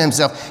says to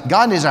himself.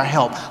 God is our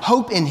help.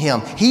 Hope in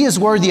him. He is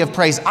worthy of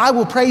praise. I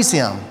will praise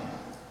him.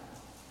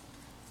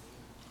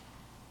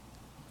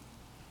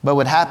 But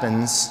what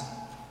happens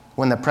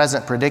when the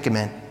present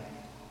predicament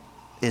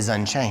is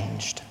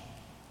unchanged?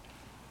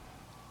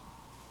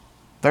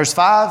 Verse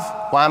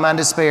 5, why am I in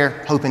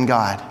despair? Hope in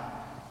God.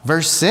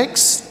 Verse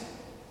 6,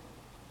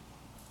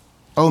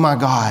 oh my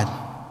God,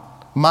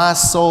 my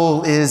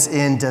soul is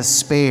in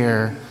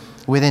despair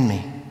within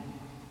me.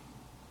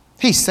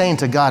 He's saying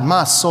to God,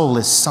 my soul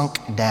is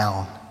sunk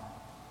down.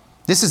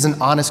 This is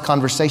an honest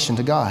conversation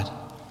to God.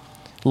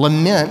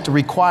 Lament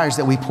requires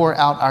that we pour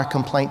out our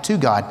complaint to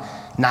God,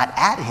 not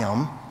at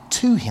him,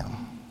 to him.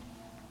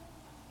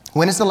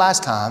 When is the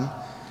last time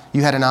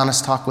you had an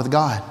honest talk with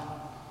God?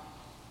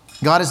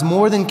 God is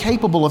more than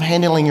capable of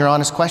handling your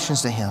honest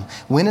questions to him.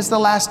 When is the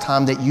last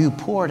time that you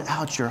poured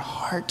out your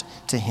heart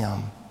to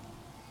him?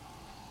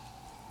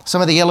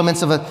 Some of the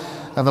elements of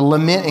a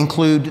lament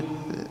include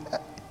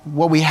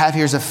what we have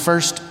here is a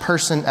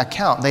first-person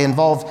account. They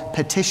involve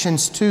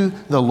petitions to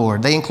the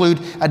Lord. They include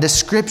a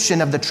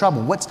description of the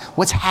trouble.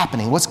 What's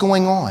happening? What's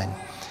going on?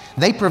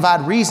 They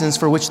provide reasons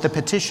for which the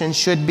petition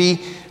should be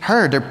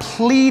heard. They're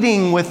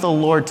pleading with the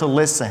Lord to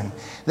listen.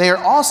 They are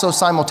also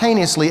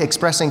simultaneously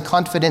expressing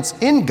confidence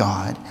in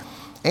God,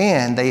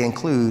 and they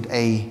include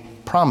a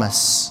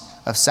promise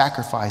of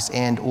sacrifice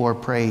and or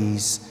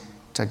praise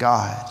to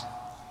God.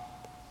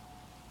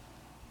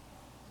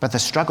 But the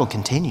struggle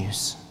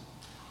continues.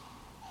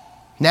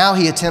 Now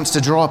he attempts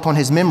to draw upon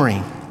his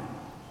memory.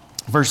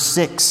 Verse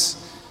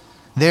 6,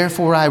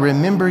 therefore I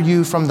remember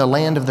you from the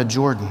land of the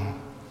Jordan,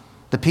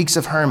 the peaks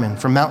of Hermon,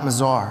 from Mount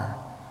Mizar.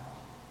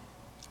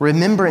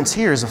 Remembrance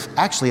here is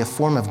actually a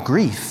form of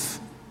grief.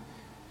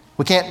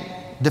 We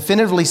can't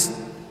definitively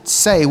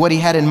say what he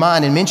had in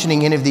mind in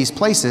mentioning any of these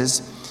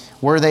places.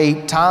 Were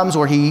they times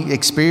where he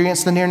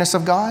experienced the nearness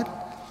of God?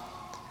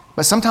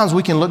 But sometimes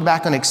we can look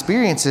back on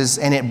experiences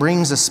and it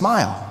brings a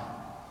smile.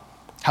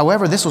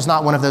 However, this was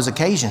not one of those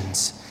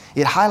occasions.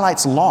 It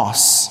highlights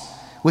loss,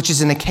 which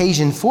is an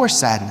occasion for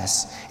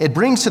sadness. It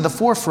brings to the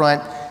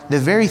forefront the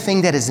very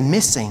thing that is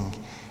missing.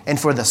 And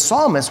for the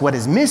psalmist, what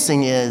is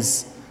missing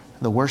is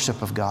the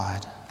worship of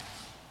God.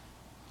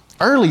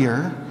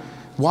 Earlier,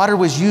 water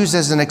was used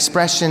as an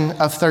expression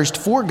of thirst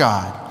for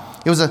God.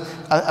 It was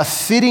a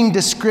fitting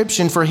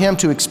description for him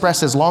to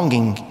express his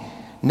longing.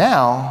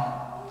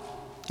 Now,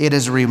 it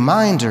is a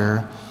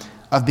reminder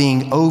of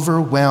being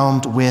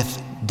overwhelmed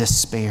with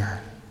despair.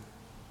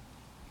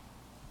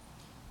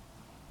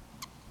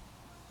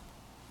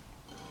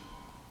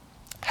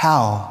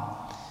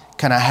 How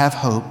can I have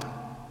hope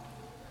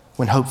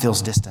when hope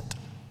feels distant?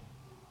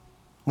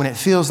 When it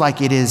feels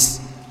like it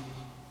is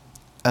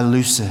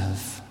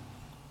elusive?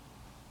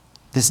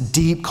 This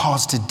deep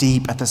calls to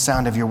deep at the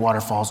sound of your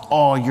waterfalls.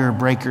 All your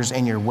breakers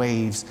and your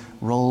waves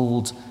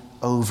rolled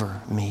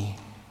over me.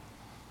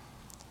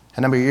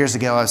 A number of years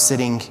ago, I was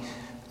sitting,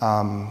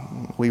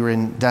 we were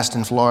in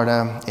Destin,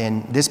 Florida,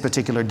 and this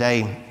particular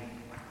day,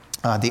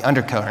 the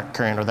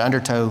undercurrent or the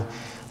undertow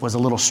was a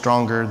little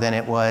stronger than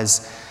it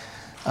was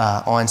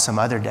on some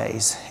other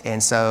days.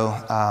 And so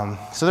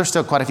there's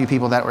still quite a few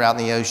people that were out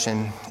in the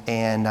ocean.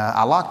 And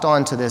I locked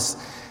on to this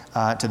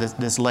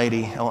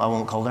lady. I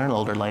won't call her an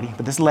older lady,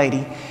 but this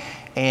lady.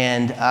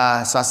 And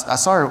so I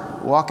saw her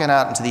walking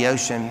out into the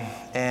ocean,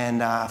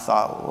 and I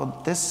thought,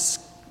 well, this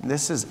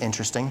is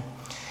interesting.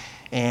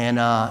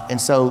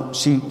 And so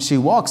she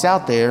walks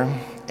out there,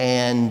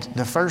 and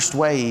the first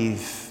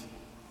wave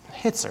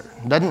hits her.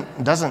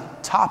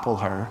 Doesn't topple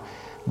her,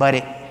 but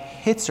it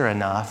hits her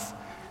enough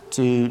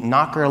to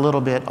knock her a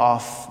little bit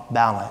off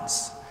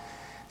balance.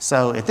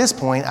 So at this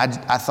point, I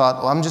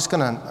thought, well, I'm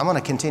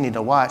gonna continue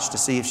to watch to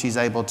see if she's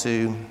able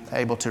to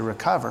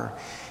recover.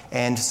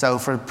 And so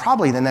for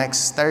probably the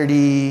next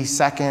 30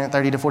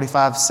 to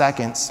 45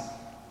 seconds,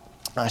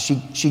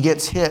 she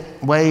gets hit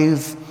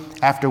wave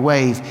after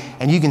wave,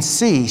 and you can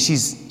see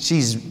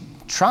she's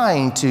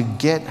trying to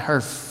get her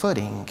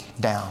footing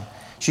down.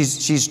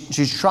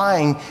 She's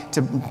trying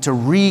to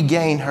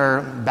regain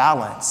her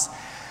balance.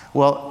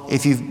 Well,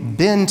 if you've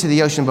been to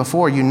the ocean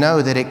before, you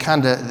know that it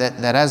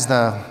that as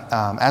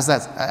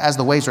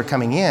the waves are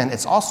coming in,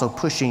 it's also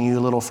pushing you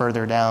a little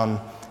further down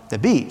the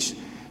beach.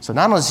 So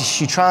not only is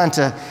she trying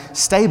to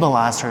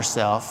stabilize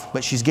herself,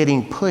 but she's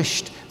getting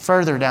pushed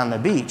further down the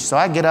beach. So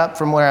I get up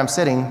from where I'm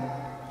sitting,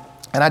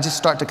 and I just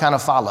start to kind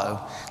of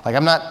follow. Like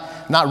I'm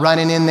not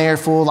running in there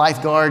full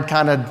lifeguard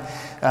kind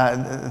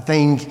of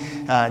thing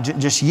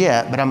just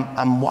yet, but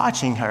I'm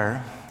watching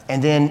her,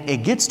 and then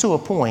it gets to a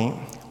point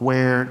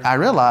where I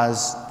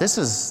realize this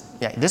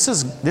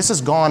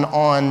has gone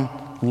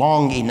on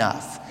long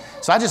enough.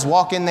 So I just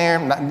walk in there,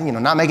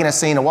 not making a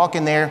scene. I walk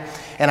in there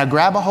and I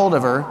grab a hold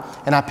of her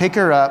and I pick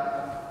her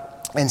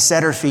up and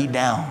set her feet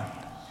down.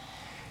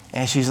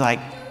 And she's like,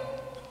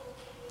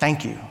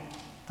 "Thank you.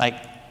 Like,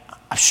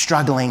 I'm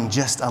struggling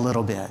just a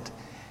little bit."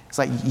 It's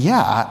like,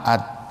 yeah,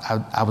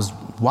 I was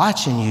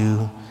watching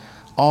you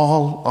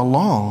all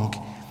along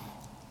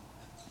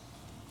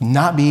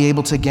not be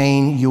able to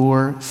gain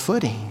your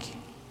footing.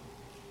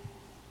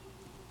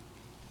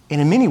 And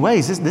in many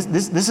ways,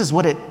 this is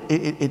what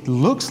it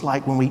looks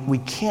like when we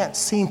can't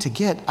seem to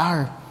get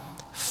our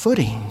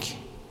footing.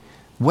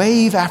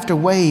 Wave after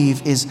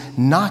wave is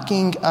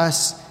knocking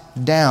us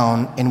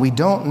down, and we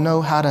don't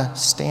know how to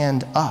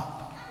stand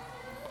up.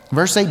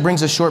 Verse 8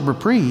 brings a short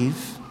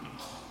reprieve,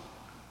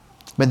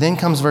 but then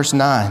comes verse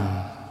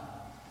 9.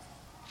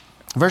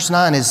 Verse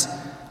 9 is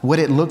what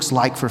it looks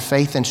like for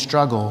faith and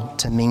struggle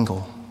to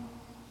mingle.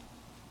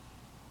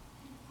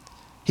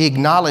 He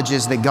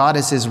acknowledges that God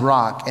is his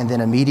rock and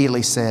then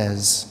immediately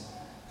says,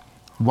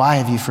 "Why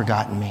have you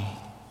forgotten me?"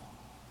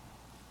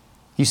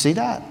 You see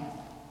that?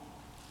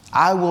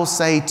 I will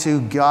say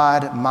to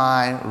God,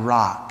 my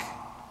rock,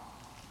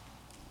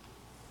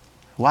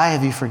 "Why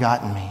have you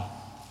forgotten me?"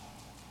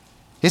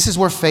 This is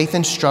where faith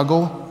and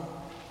struggle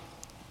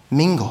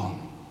mingle.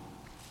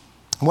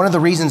 One of the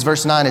reasons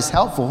verse 9 is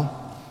helpful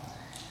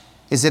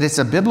is that it's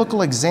a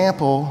biblical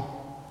example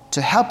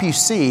to help you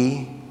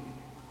see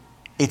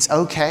it's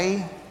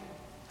okay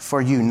for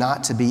you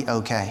not to be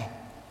okay.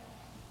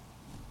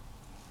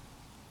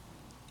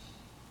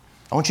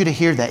 I want you to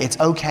hear that. It's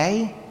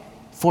okay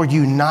for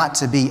you not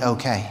to be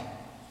okay.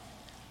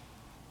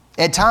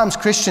 At times,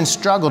 Christians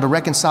struggle to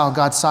reconcile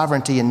God's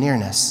sovereignty and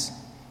nearness.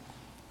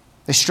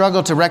 They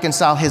struggle to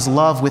reconcile his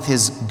love with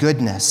his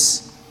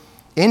goodness.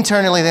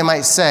 Internally, they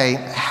might say,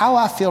 how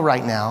I feel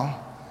right now,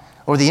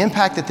 or the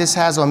impact that this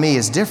has on me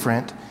is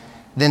different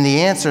than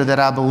the answer that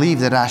I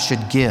believe that I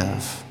should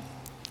give.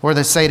 Or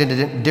they say it in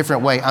a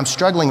different way. I'm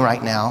struggling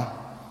right now,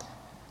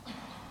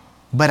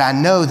 but I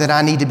know that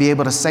I need to be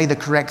able to say the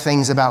correct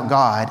things about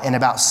God and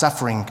about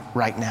suffering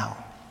right now.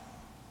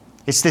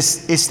 It's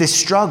this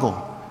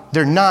struggle.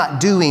 They're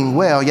not doing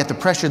well, yet the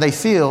pressure they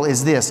feel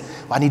is this: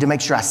 well, I need to make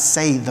sure I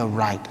say the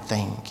right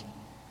thing.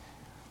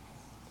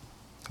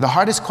 The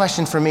hardest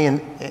question for me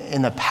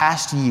in the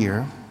past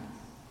year,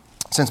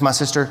 since my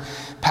sister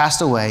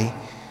passed away,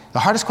 the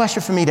hardest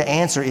question for me to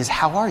answer is,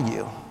 how are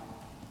you?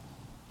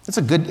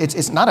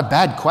 It's not a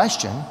bad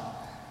question,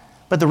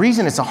 but the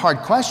reason it's a hard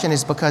question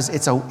is because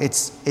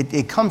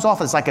it comes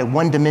off as like a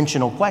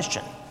one-dimensional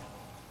question.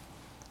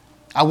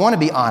 I want to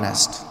be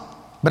honest,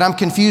 but I'm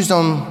confused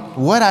on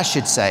what I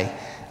should say.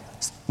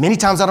 Many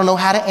times I don't know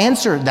how to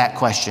answer that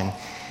question.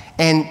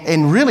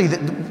 And really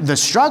the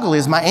struggle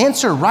is my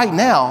answer right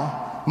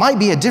now might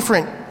be a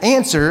different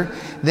answer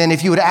than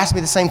if you would ask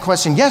me the same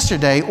question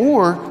yesterday,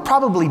 or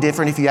probably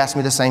different if you asked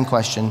me the same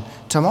question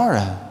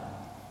tomorrow.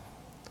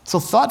 So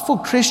thoughtful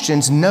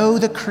Christians know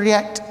the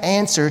correct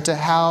answer to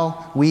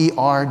how we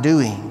are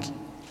doing.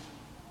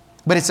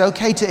 But it's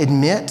okay to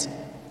admit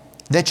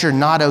that you're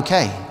not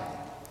okay.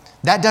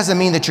 That doesn't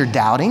mean that you're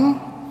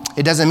doubting.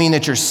 It doesn't mean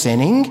that you're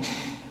sinning,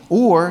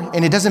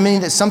 and it doesn't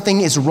mean that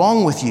something is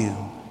wrong with you.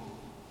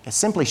 It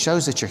simply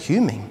shows that you're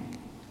human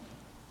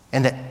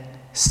and that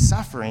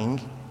suffering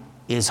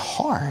is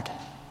hard.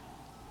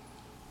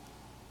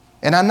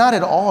 And I'm not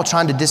at all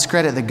trying to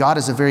discredit that God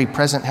is a very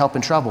present help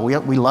in trouble. We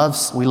love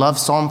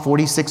Psalm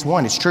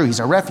 46:1. It's true. He's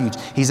our refuge.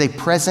 He's a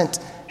present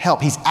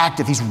help. He's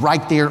active. He's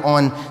right there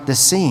on the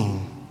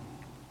scene.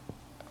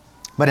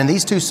 But in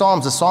these two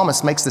Psalms, the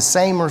psalmist makes the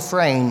same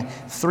refrain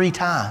 3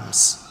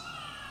 times.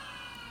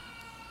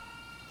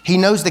 He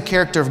knows the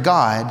character of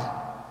God,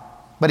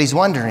 but he's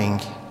wondering,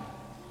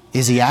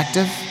 is he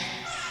active?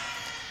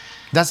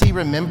 Does he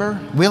remember?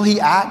 Will he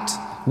act?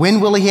 When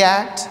will he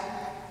act?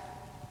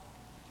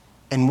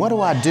 And what do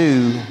I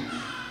do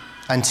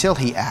until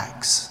he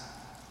acts?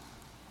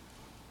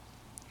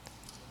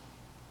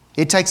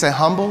 It takes a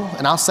humble,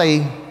 and I'll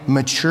say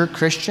mature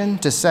Christian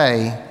to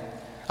say,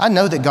 I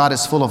know that God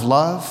is full of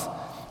love.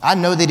 I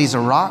know that he's a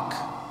rock.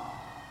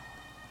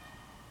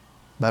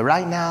 But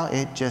right now,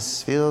 it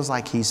just feels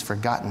like he's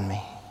forgotten me.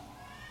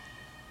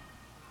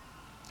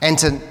 And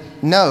to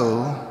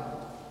know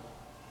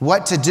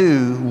what to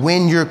do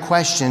when your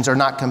questions are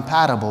not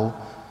compatible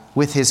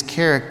with his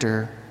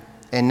character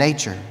and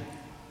nature.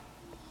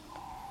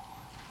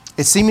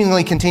 It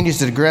seemingly continues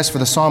to digress for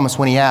the psalmist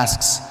when he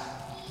asks,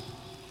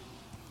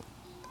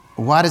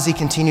 why does he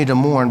continue to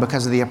mourn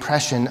because of the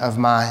oppression of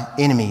my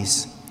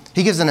enemies?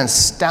 He gives an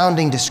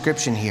astounding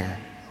description here.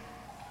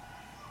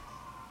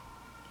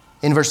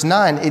 In verse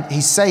 9,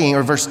 he's saying,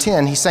 or verse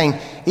 10, he's saying,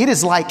 it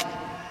is like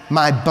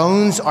my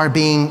bones are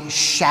being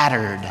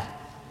shattered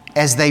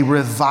as they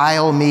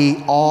revile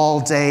me all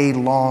day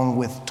long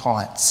with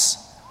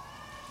taunts.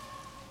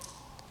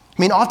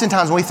 I mean,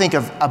 oftentimes when we think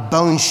of a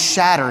bone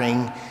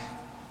shattering,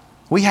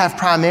 we have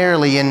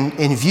primarily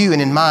in view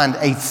and in mind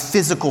a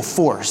physical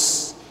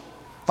force.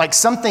 Like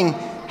something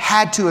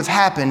had to have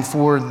happened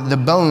for the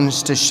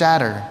bones to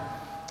shatter.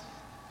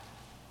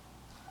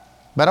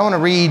 But I want to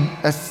read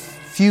a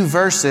few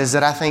verses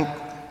that I think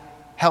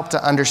help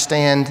to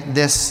understand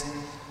this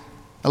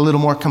a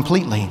little more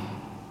completely.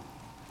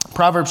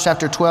 Proverbs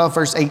chapter 12,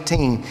 verse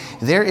 18.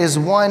 There is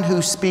one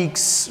who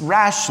speaks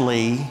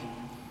rashly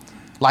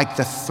like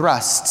the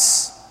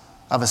thrusts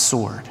of a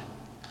sword.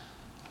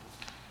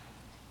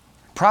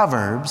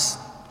 Proverbs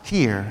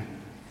here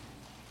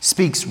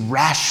speaks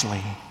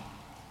rashly.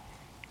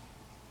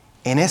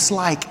 And it's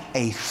like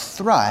a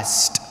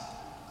thrust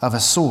of a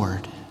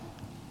sword.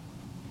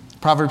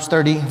 Proverbs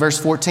 30, verse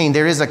 14.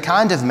 There is a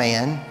kind of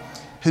man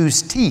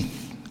whose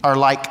teeth are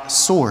like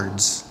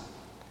swords,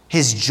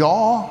 his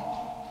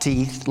jaw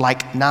teeth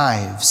like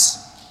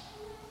knives,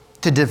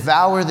 to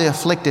devour the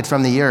afflicted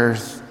from the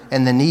earth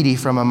and the needy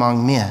from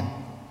among men.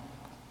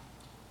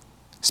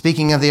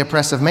 Speaking of the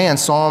oppressive man,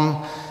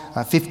 Psalm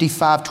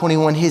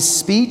 55:21, his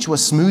speech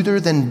was smoother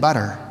than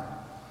butter,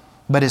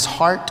 but his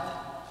heart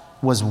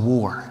was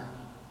war.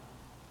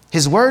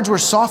 His words were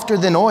softer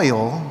than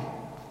oil,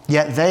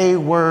 yet they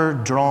were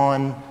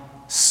drawn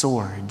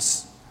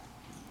swords.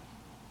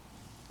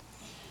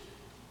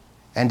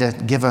 And to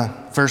give a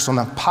verse on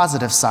the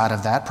positive side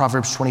of that,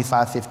 Proverbs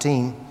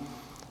 25:15,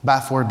 by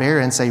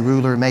forbearance a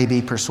ruler may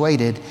be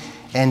persuaded,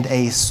 and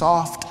a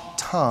soft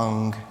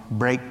tongue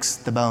breaks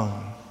the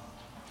bone.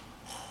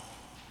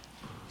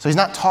 So he's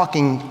not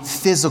talking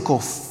physical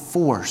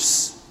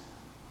force,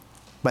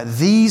 but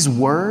these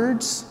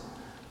words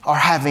are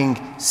having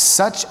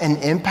such an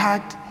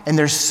impact and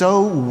they're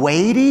so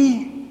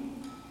weighty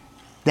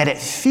that it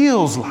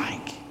feels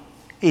like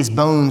his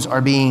bones are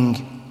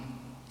being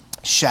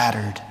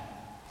shattered.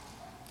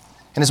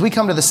 And as we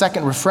come to the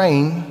second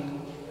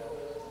refrain,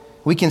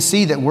 we can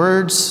see that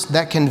words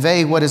that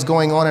convey what is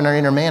going on in our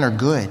inner man are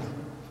good.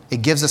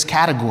 It gives us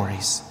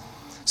categories.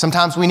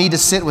 Sometimes we need to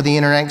sit with the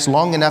inner angst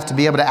long enough to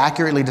be able to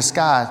accurately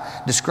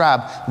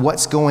describe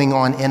what's going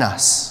on in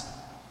us.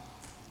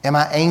 Am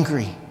I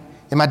angry?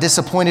 Am I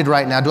disappointed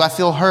right now? Do I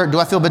feel hurt? Do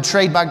I feel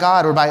betrayed by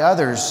God or by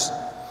others?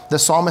 The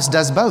psalmist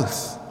does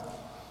both.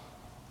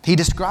 He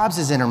describes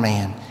his inner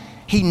man.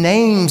 He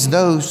names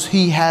those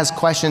he has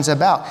questions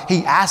about.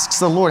 He asks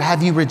the Lord,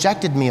 have you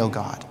rejected me, O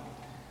God?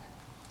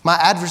 My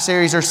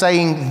adversaries are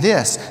saying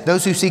this.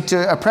 Those who seek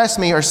to oppress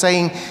me are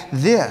saying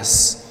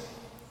this.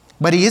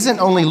 But he isn't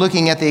only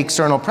looking at the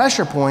external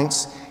pressure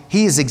points,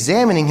 he is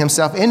examining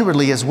himself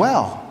inwardly as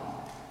well.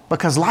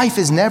 Because life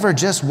is never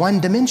just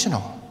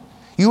one-dimensional.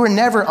 You are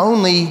never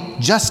only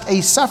just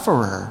a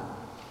sufferer.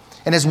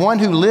 And as one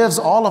who lives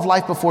all of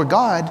life before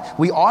God,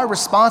 we are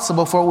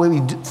responsible for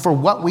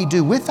what we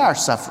do with our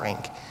suffering.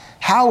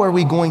 How are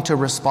we going to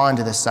respond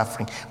to this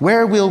suffering?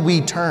 Where will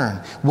we turn?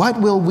 What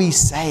will we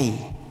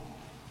say?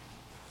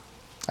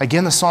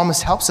 Again, the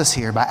psalmist helps us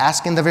here by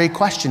asking the very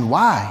question,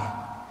 why?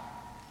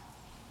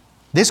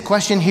 This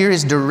question here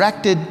is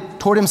directed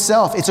toward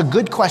himself. It's a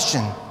good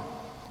question.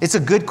 It's a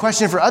good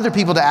question for other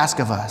people to ask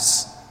of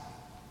us.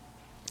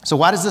 So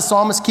why does the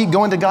psalmist keep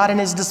going to God in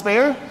his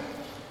despair?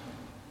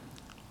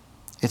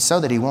 It's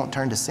so that he won't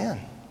turn to sin.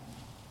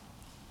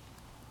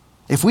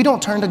 If we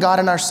don't turn to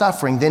God in our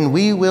suffering, then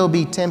we will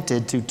be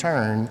tempted to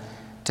turn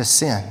to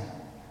sin.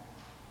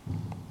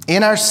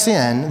 In our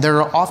sin,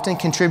 there are often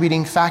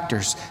contributing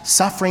factors.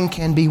 Suffering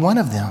can be one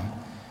of them.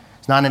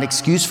 It's not an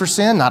excuse for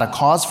sin, not a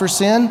cause for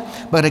sin,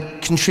 but a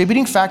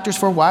contributing factors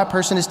for why a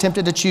person is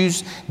tempted to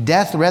choose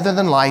death rather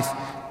than life.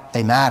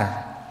 They matter.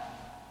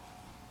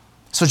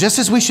 So just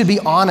as we should be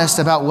honest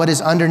about what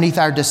is underneath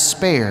our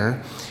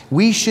despair,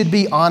 we should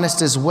be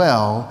honest as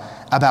well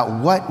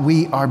about what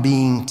we are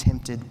being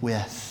tempted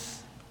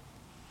with.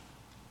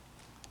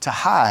 To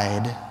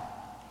hide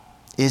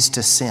is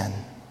to sin.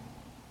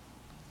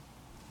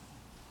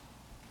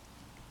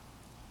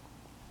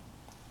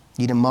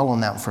 You need to mull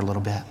on that for a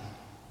little bit.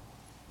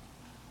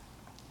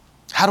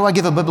 How do I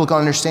give a biblical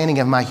understanding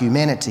of my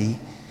humanity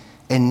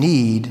and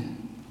need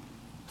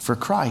for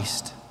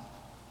Christ?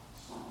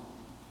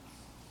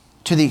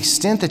 To the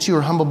extent that you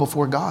are humble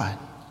before God.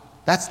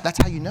 That's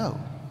how you know.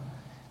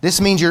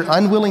 This means you're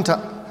unwilling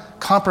to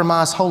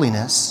compromise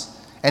holiness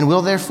and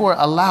will therefore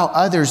allow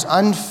others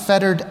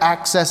unfettered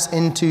access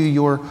into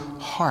your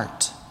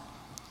heart.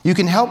 You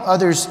can help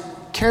others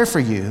care for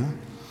you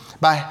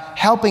by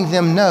helping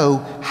them know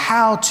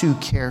how to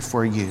care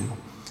for you.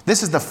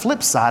 This is the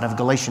flip side of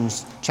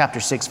Galatians chapter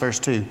 6, verse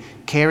 2.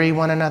 Carry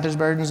one another's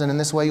burdens, and in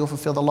this way you'll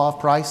fulfill the law of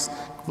Christ.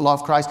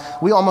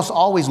 We almost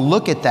always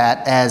look at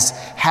that as,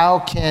 how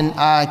can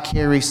I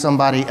carry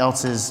somebody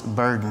else's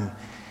burden?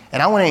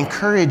 And I want to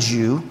encourage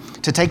you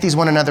to take these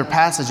one another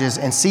passages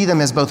and see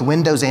them as both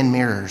windows and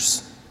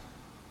mirrors.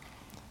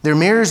 They're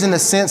mirrors in the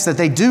sense that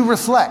they do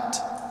reflect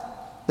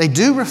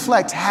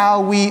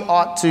how we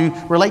ought to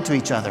relate to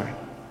each other.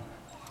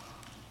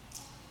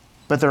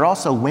 But they're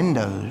also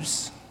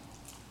windows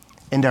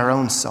into our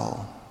own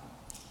soul.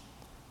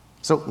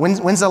 So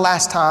when's the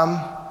last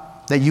time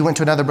that you went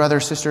to another brother or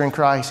sister in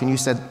Christ and you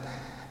said,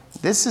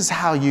 this is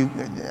how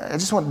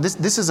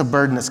this is a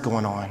burden that's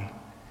going on.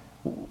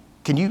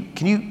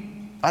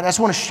 I just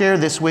want to share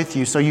this with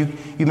you so you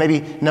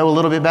maybe know a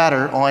little bit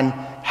better on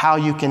how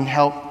you can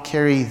help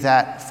carry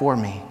that for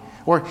me.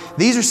 Or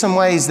these are some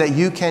ways that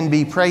you can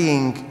be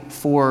praying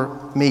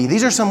for me.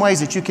 These are some ways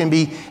that you can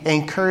be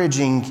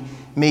encouraging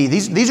me.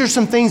 These are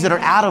some things that are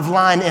out of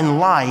line in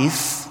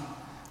life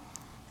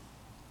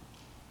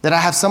that I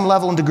have some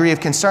level and degree of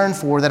concern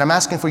for, that I'm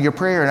asking for your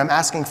prayer and I'm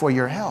asking for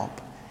your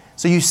help.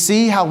 So you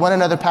see how one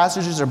another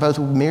passages are both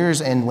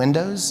mirrors and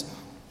windows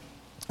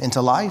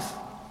into life?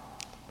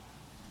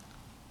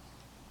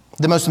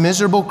 The most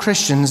miserable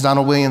Christians,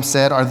 Donald Williams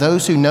said, are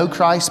those who know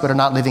Christ but are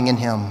not living in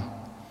Him.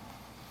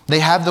 They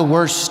have the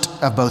worst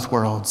of both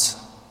worlds.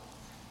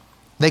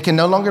 They can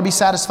no longer be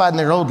satisfied in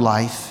their old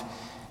life,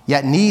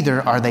 yet neither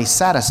are they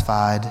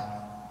satisfied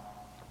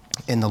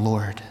in the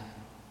Lord.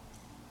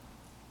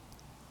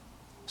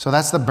 So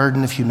that's the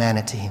burden of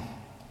humanity,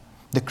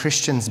 the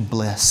Christian's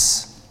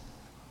bliss.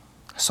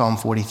 Psalm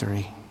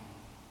 43.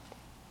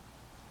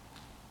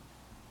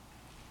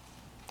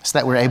 So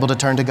that we're able to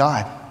turn to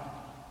God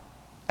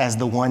as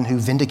the one who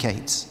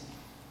vindicates.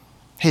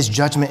 His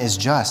judgment is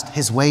just.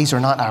 His ways are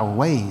not our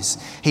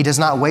ways. He does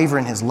not waver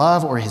in His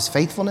love or His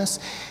faithfulness.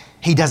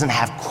 He doesn't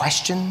have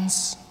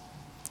questions.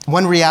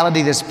 One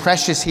reality that's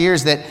precious here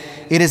is that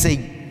it is a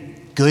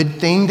good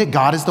thing that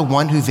God is the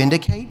one who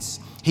vindicates.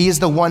 He is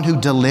the one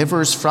who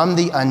delivers from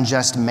the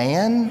unjust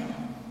man.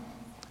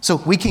 So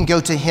we can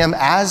go to Him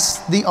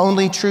as the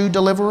only true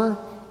deliverer.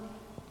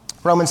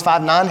 Romans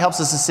 5:9 helps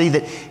us to see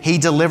that He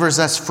delivers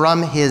us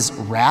from His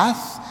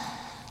wrath.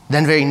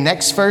 Then very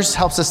next verse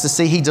helps us to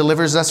see He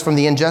delivers us from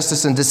the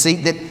injustice and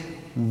deceit that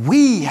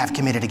we have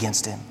committed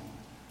against Him.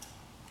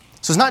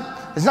 So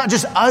it's not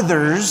just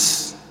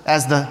others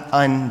as the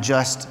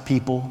unjust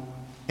people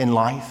in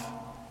life.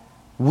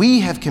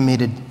 We have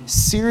committed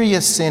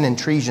serious sin and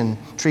treason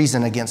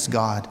against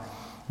God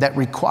that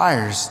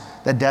requires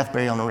the death,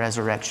 burial, and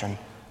resurrection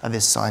of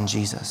His Son,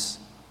 Jesus.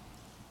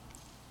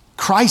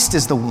 Christ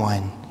is the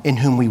one in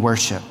whom we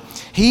worship.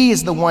 He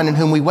is the one in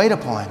whom we wait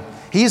upon.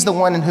 He is the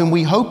one in whom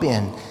we hope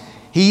in.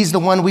 He's the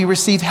one we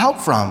receive help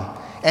from,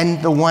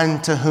 and the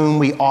one to whom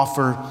we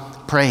offer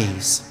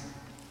praise.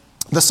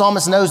 The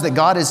psalmist knows that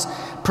God is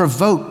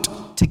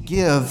provoked to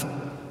give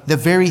the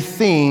very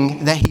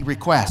thing that He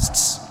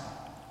requests,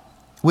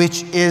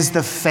 which is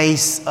the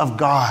face of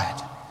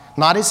God.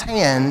 Not His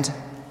hand,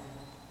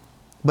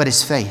 but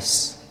His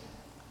face.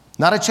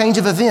 Not a change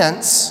of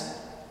events,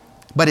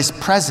 but His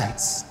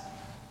presence.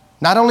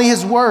 Not only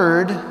His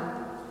word,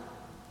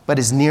 but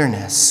His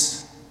nearness.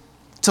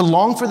 To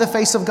long for the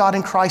face of God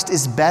in Christ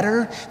is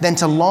better than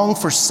to long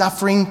for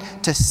suffering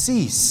to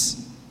cease.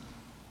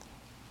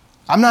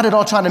 I'm not at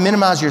all trying to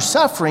minimize your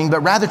suffering, but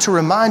rather to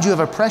remind you of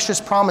a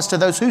precious promise to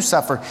those who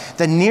suffer.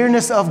 The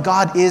nearness of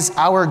God is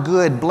our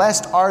good.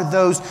 Blessed are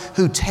those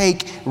who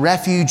take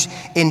refuge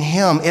in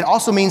Him. It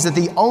also means that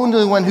the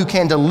only one who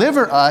can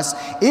deliver us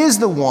is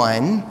the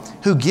one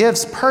who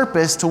gives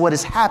purpose to what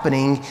is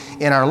happening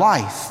in our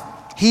life.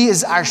 He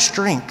is our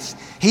strength.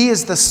 He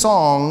is the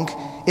song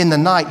in the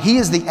night. He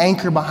is the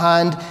anchor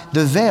behind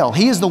the veil.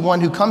 He is the one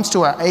who comes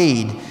to our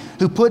aid,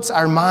 who puts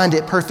our mind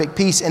at perfect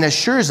peace and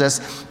assures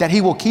us that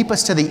He will keep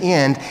us to the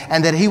end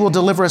and that He will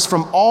deliver us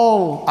from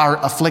all our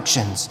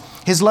afflictions.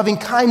 His loving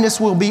kindness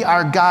will be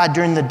our guide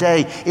during the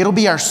day. It'll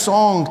be our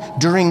song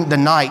during the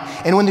night.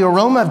 And when the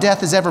aroma of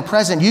death is ever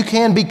present, you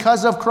can,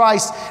 because of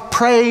Christ,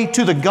 pray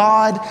to the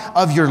God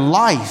of your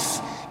life.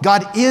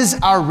 God is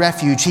our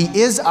refuge. He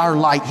is our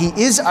light. He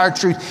is our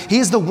truth. He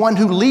is the one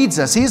who leads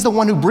us. He is the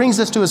one who brings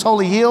us to His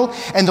holy hill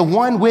and the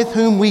one with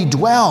whom we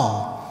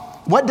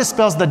dwell. What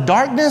dispels the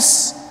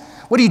darkness?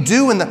 What do you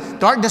do when the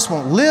darkness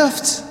won't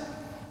lift?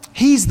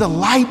 He's the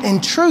light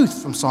and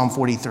truth from Psalm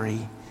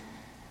 43.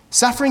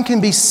 Suffering can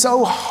be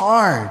so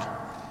hard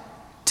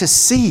to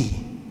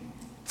see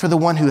for the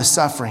one who is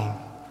suffering.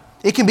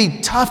 It can be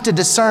tough to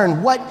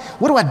discern what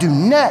do I do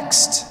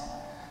next?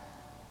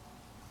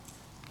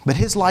 But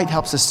his light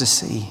helps us to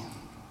see.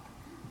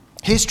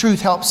 His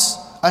truth helps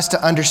us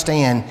to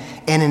understand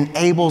and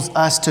enables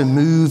us to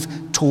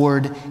move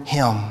toward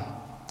him.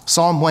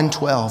 Psalm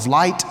 112,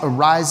 light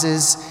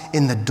arises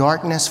in the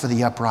darkness for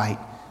the upright.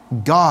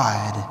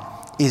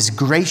 God is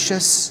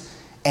gracious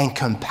and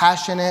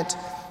compassionate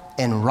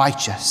and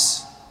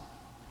righteous.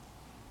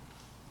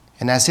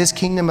 And as his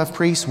kingdom of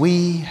priests,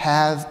 we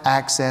have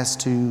access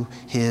to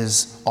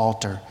his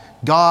altar.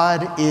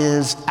 God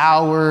is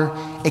our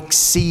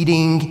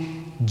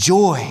exceeding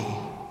joy.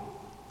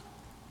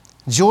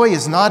 Joy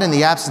is not in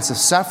the absence of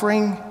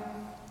suffering.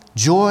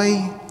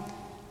 Joy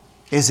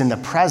is in the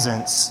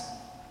presence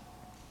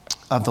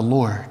of the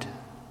Lord.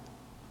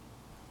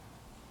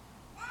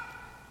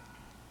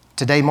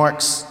 Today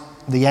marks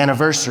the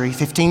anniversary,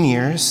 15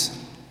 years,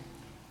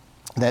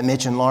 that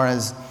Mitch and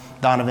Laura's,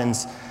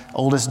 Donovan's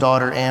oldest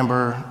daughter,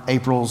 Amber,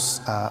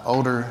 April's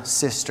older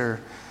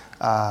sister,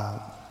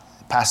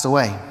 passed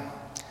away.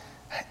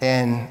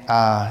 And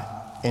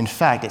in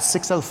fact, at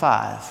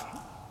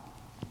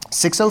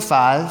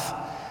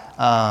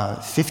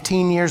 6:05,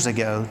 15 years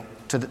ago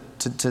to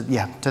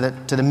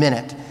the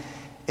minute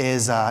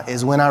is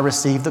when I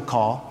received the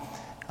call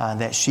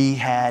that she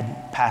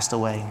had passed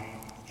away.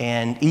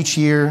 And each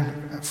year,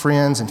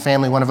 friends and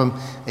family, one of them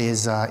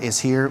is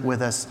here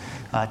with us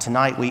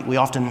tonight. We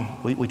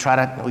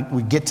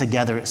get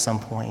together at some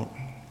point,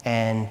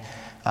 and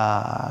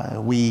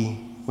we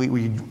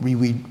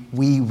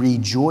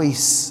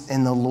rejoice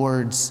in the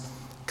Lord's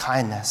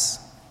kindness.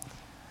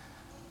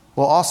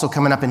 Well, also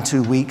coming up in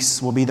 2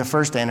 weeks will be the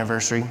first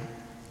anniversary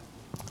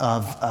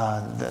of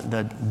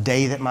the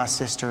day that my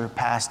sister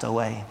passed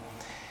away.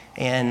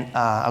 And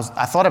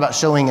I thought about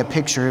showing a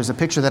picture. It was a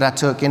picture that I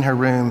took in her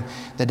room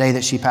the day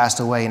that she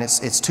passed away, and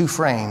it's 2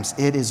 frames.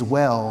 It is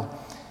well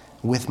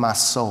with my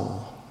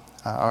soul,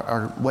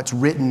 or what's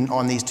written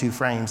on these 2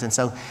 frames. And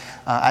so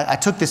I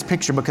took this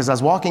picture because I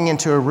was walking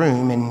into her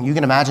room, and you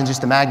can imagine just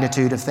the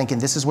magnitude of thinking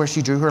this is where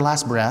she drew her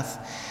last breath,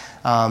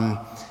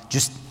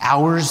 just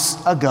hours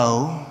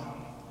ago.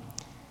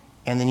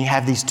 And then you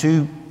have these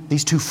two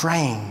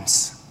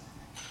frames.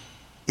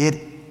 It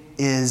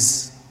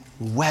is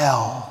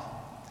well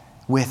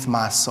with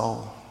my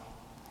soul.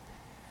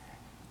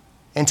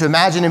 And to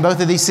imagine in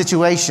both of these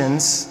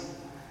situations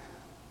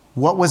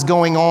what was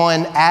going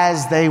on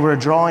as they were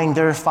drawing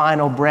their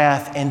final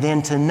breath, and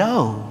then to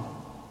know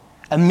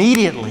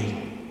immediately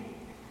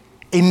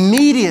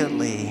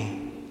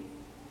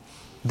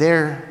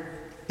they're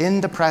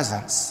in the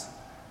presence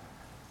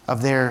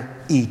of their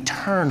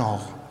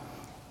eternal,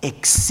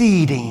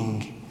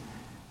 exceeding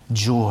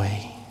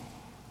joy.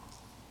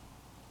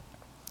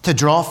 To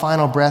draw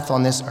final breath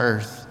on this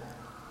earth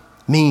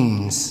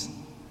means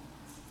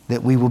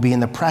that we will be in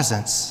the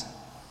presence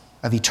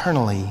of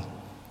eternally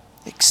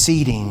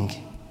exceeding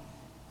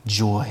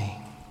joy.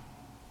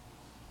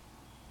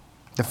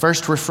 The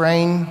first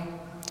refrain,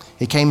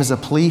 it came as a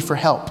plea for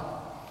help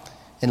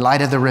in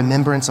light of the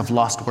remembrance of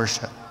lost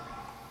worship.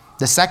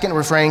 The second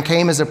refrain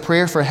came as a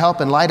prayer for help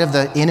in light of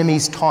the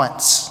enemy's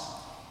taunts.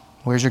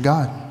 Where's your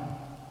God?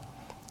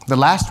 The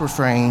last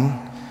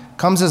refrain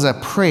comes as a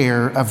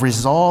prayer of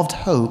resolved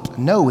hope,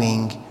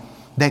 knowing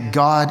that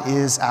God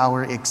is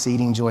our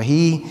exceeding joy.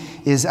 He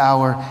is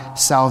our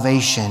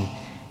salvation,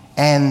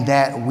 and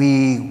that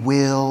we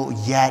will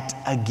yet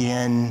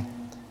again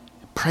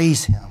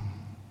praise him.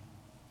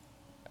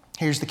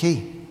 Here's the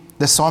key.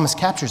 The psalmist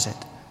captures it.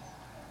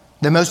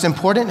 The most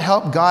important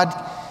help God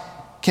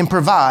can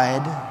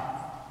provide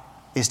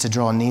is to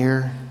draw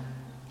near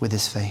with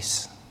his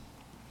face.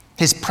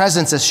 His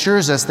presence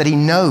assures us that he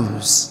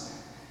knows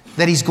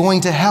that he's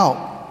going to help.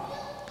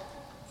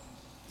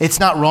 It's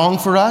not wrong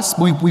for us.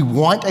 We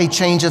want a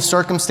change of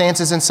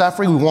circumstances and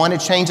suffering. We want a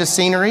change of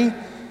scenery.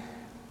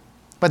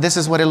 But this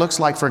is what it looks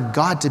like for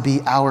God to be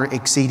our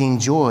exceeding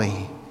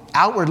joy.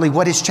 Outwardly,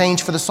 what has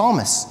changed for the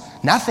psalmist?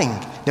 Nothing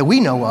that we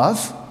know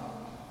of.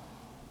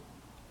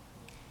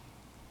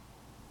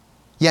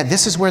 Yet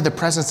this is where the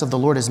presence of the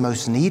Lord is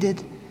most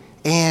needed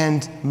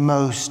and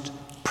most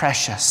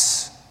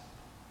precious.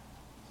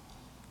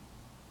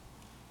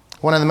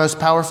 One of the most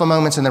powerful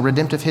moments in the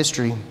redemptive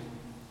history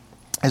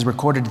is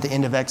recorded at the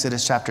end of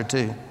Exodus chapter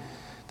 2.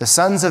 The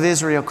sons of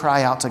Israel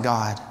cry out to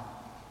God.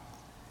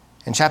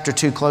 And chapter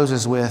 2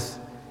 closes with,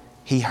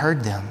 he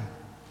heard them.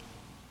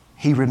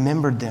 He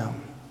remembered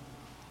them.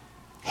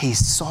 He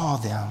saw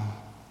them.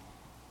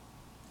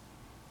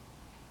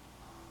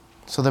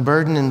 So the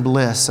burden and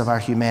bliss of our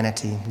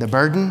humanity. The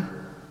burden,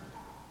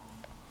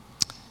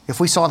 if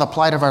we saw the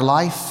plight of our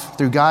life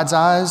through God's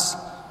eyes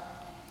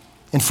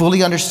and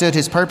fully understood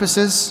his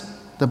purposes,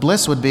 the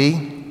bliss would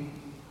be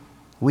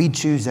we'd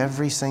choose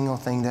every single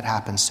thing that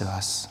happens to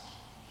us.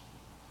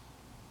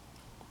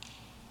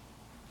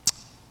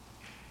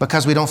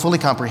 Because we don't fully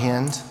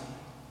comprehend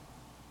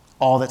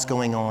all that's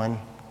going on,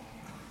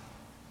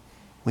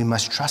 we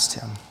must trust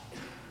him.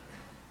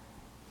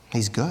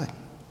 He's good.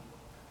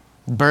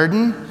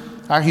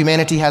 Burden, our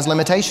humanity has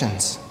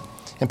limitations.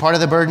 And part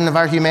of the burden of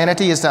our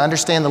humanity is to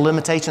understand the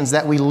limitations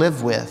that we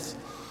live with.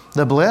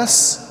 The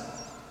bliss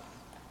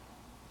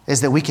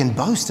is that we can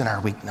boast in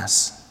our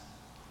weakness.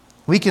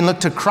 We can look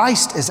to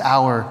Christ as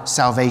our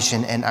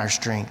salvation and our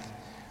strength.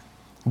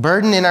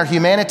 Burden in our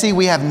humanity,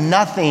 we have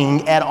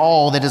nothing at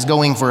all that is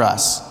going for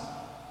us.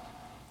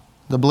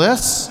 The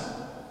bliss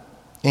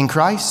in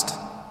Christ,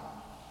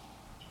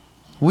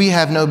 we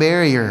have no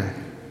barrier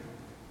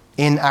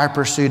in our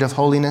pursuit of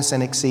holiness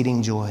and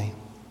exceeding joy.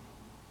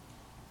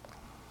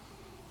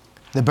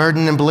 The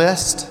burden and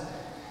bliss,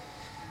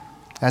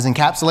 as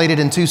encapsulated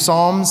in two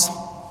Psalms.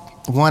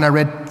 One I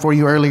read for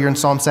you earlier in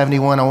Psalm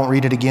 71. I won't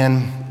read it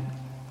again.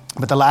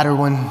 But the latter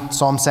one,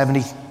 Psalm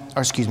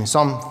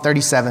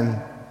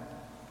 37.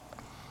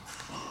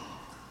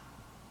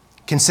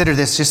 Consider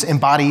this, just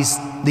embodies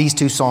these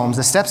two Psalms.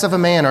 The steps of a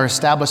man are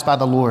established by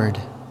the Lord,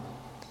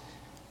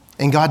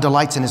 and God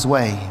delights in his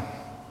way.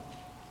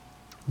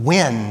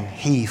 When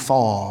he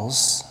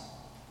falls,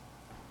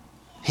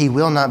 he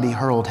will not be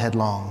hurled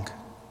headlong,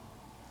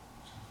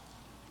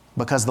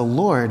 because the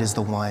Lord is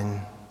the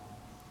one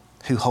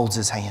who holds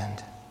his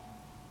hand.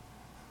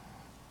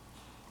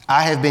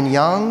 I have been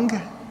young,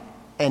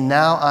 and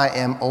now I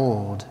am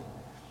old,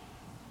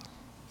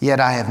 yet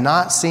I have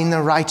not seen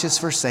the righteous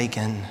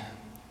forsaken,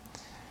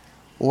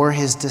 or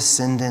his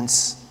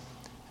descendants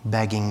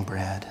begging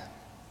bread.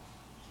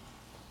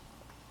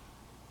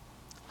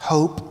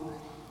 Hope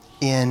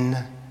in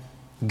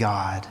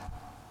God,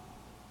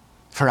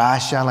 for I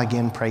shall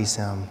again praise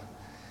him,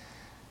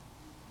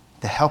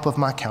 the help of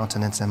my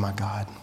countenance and my God.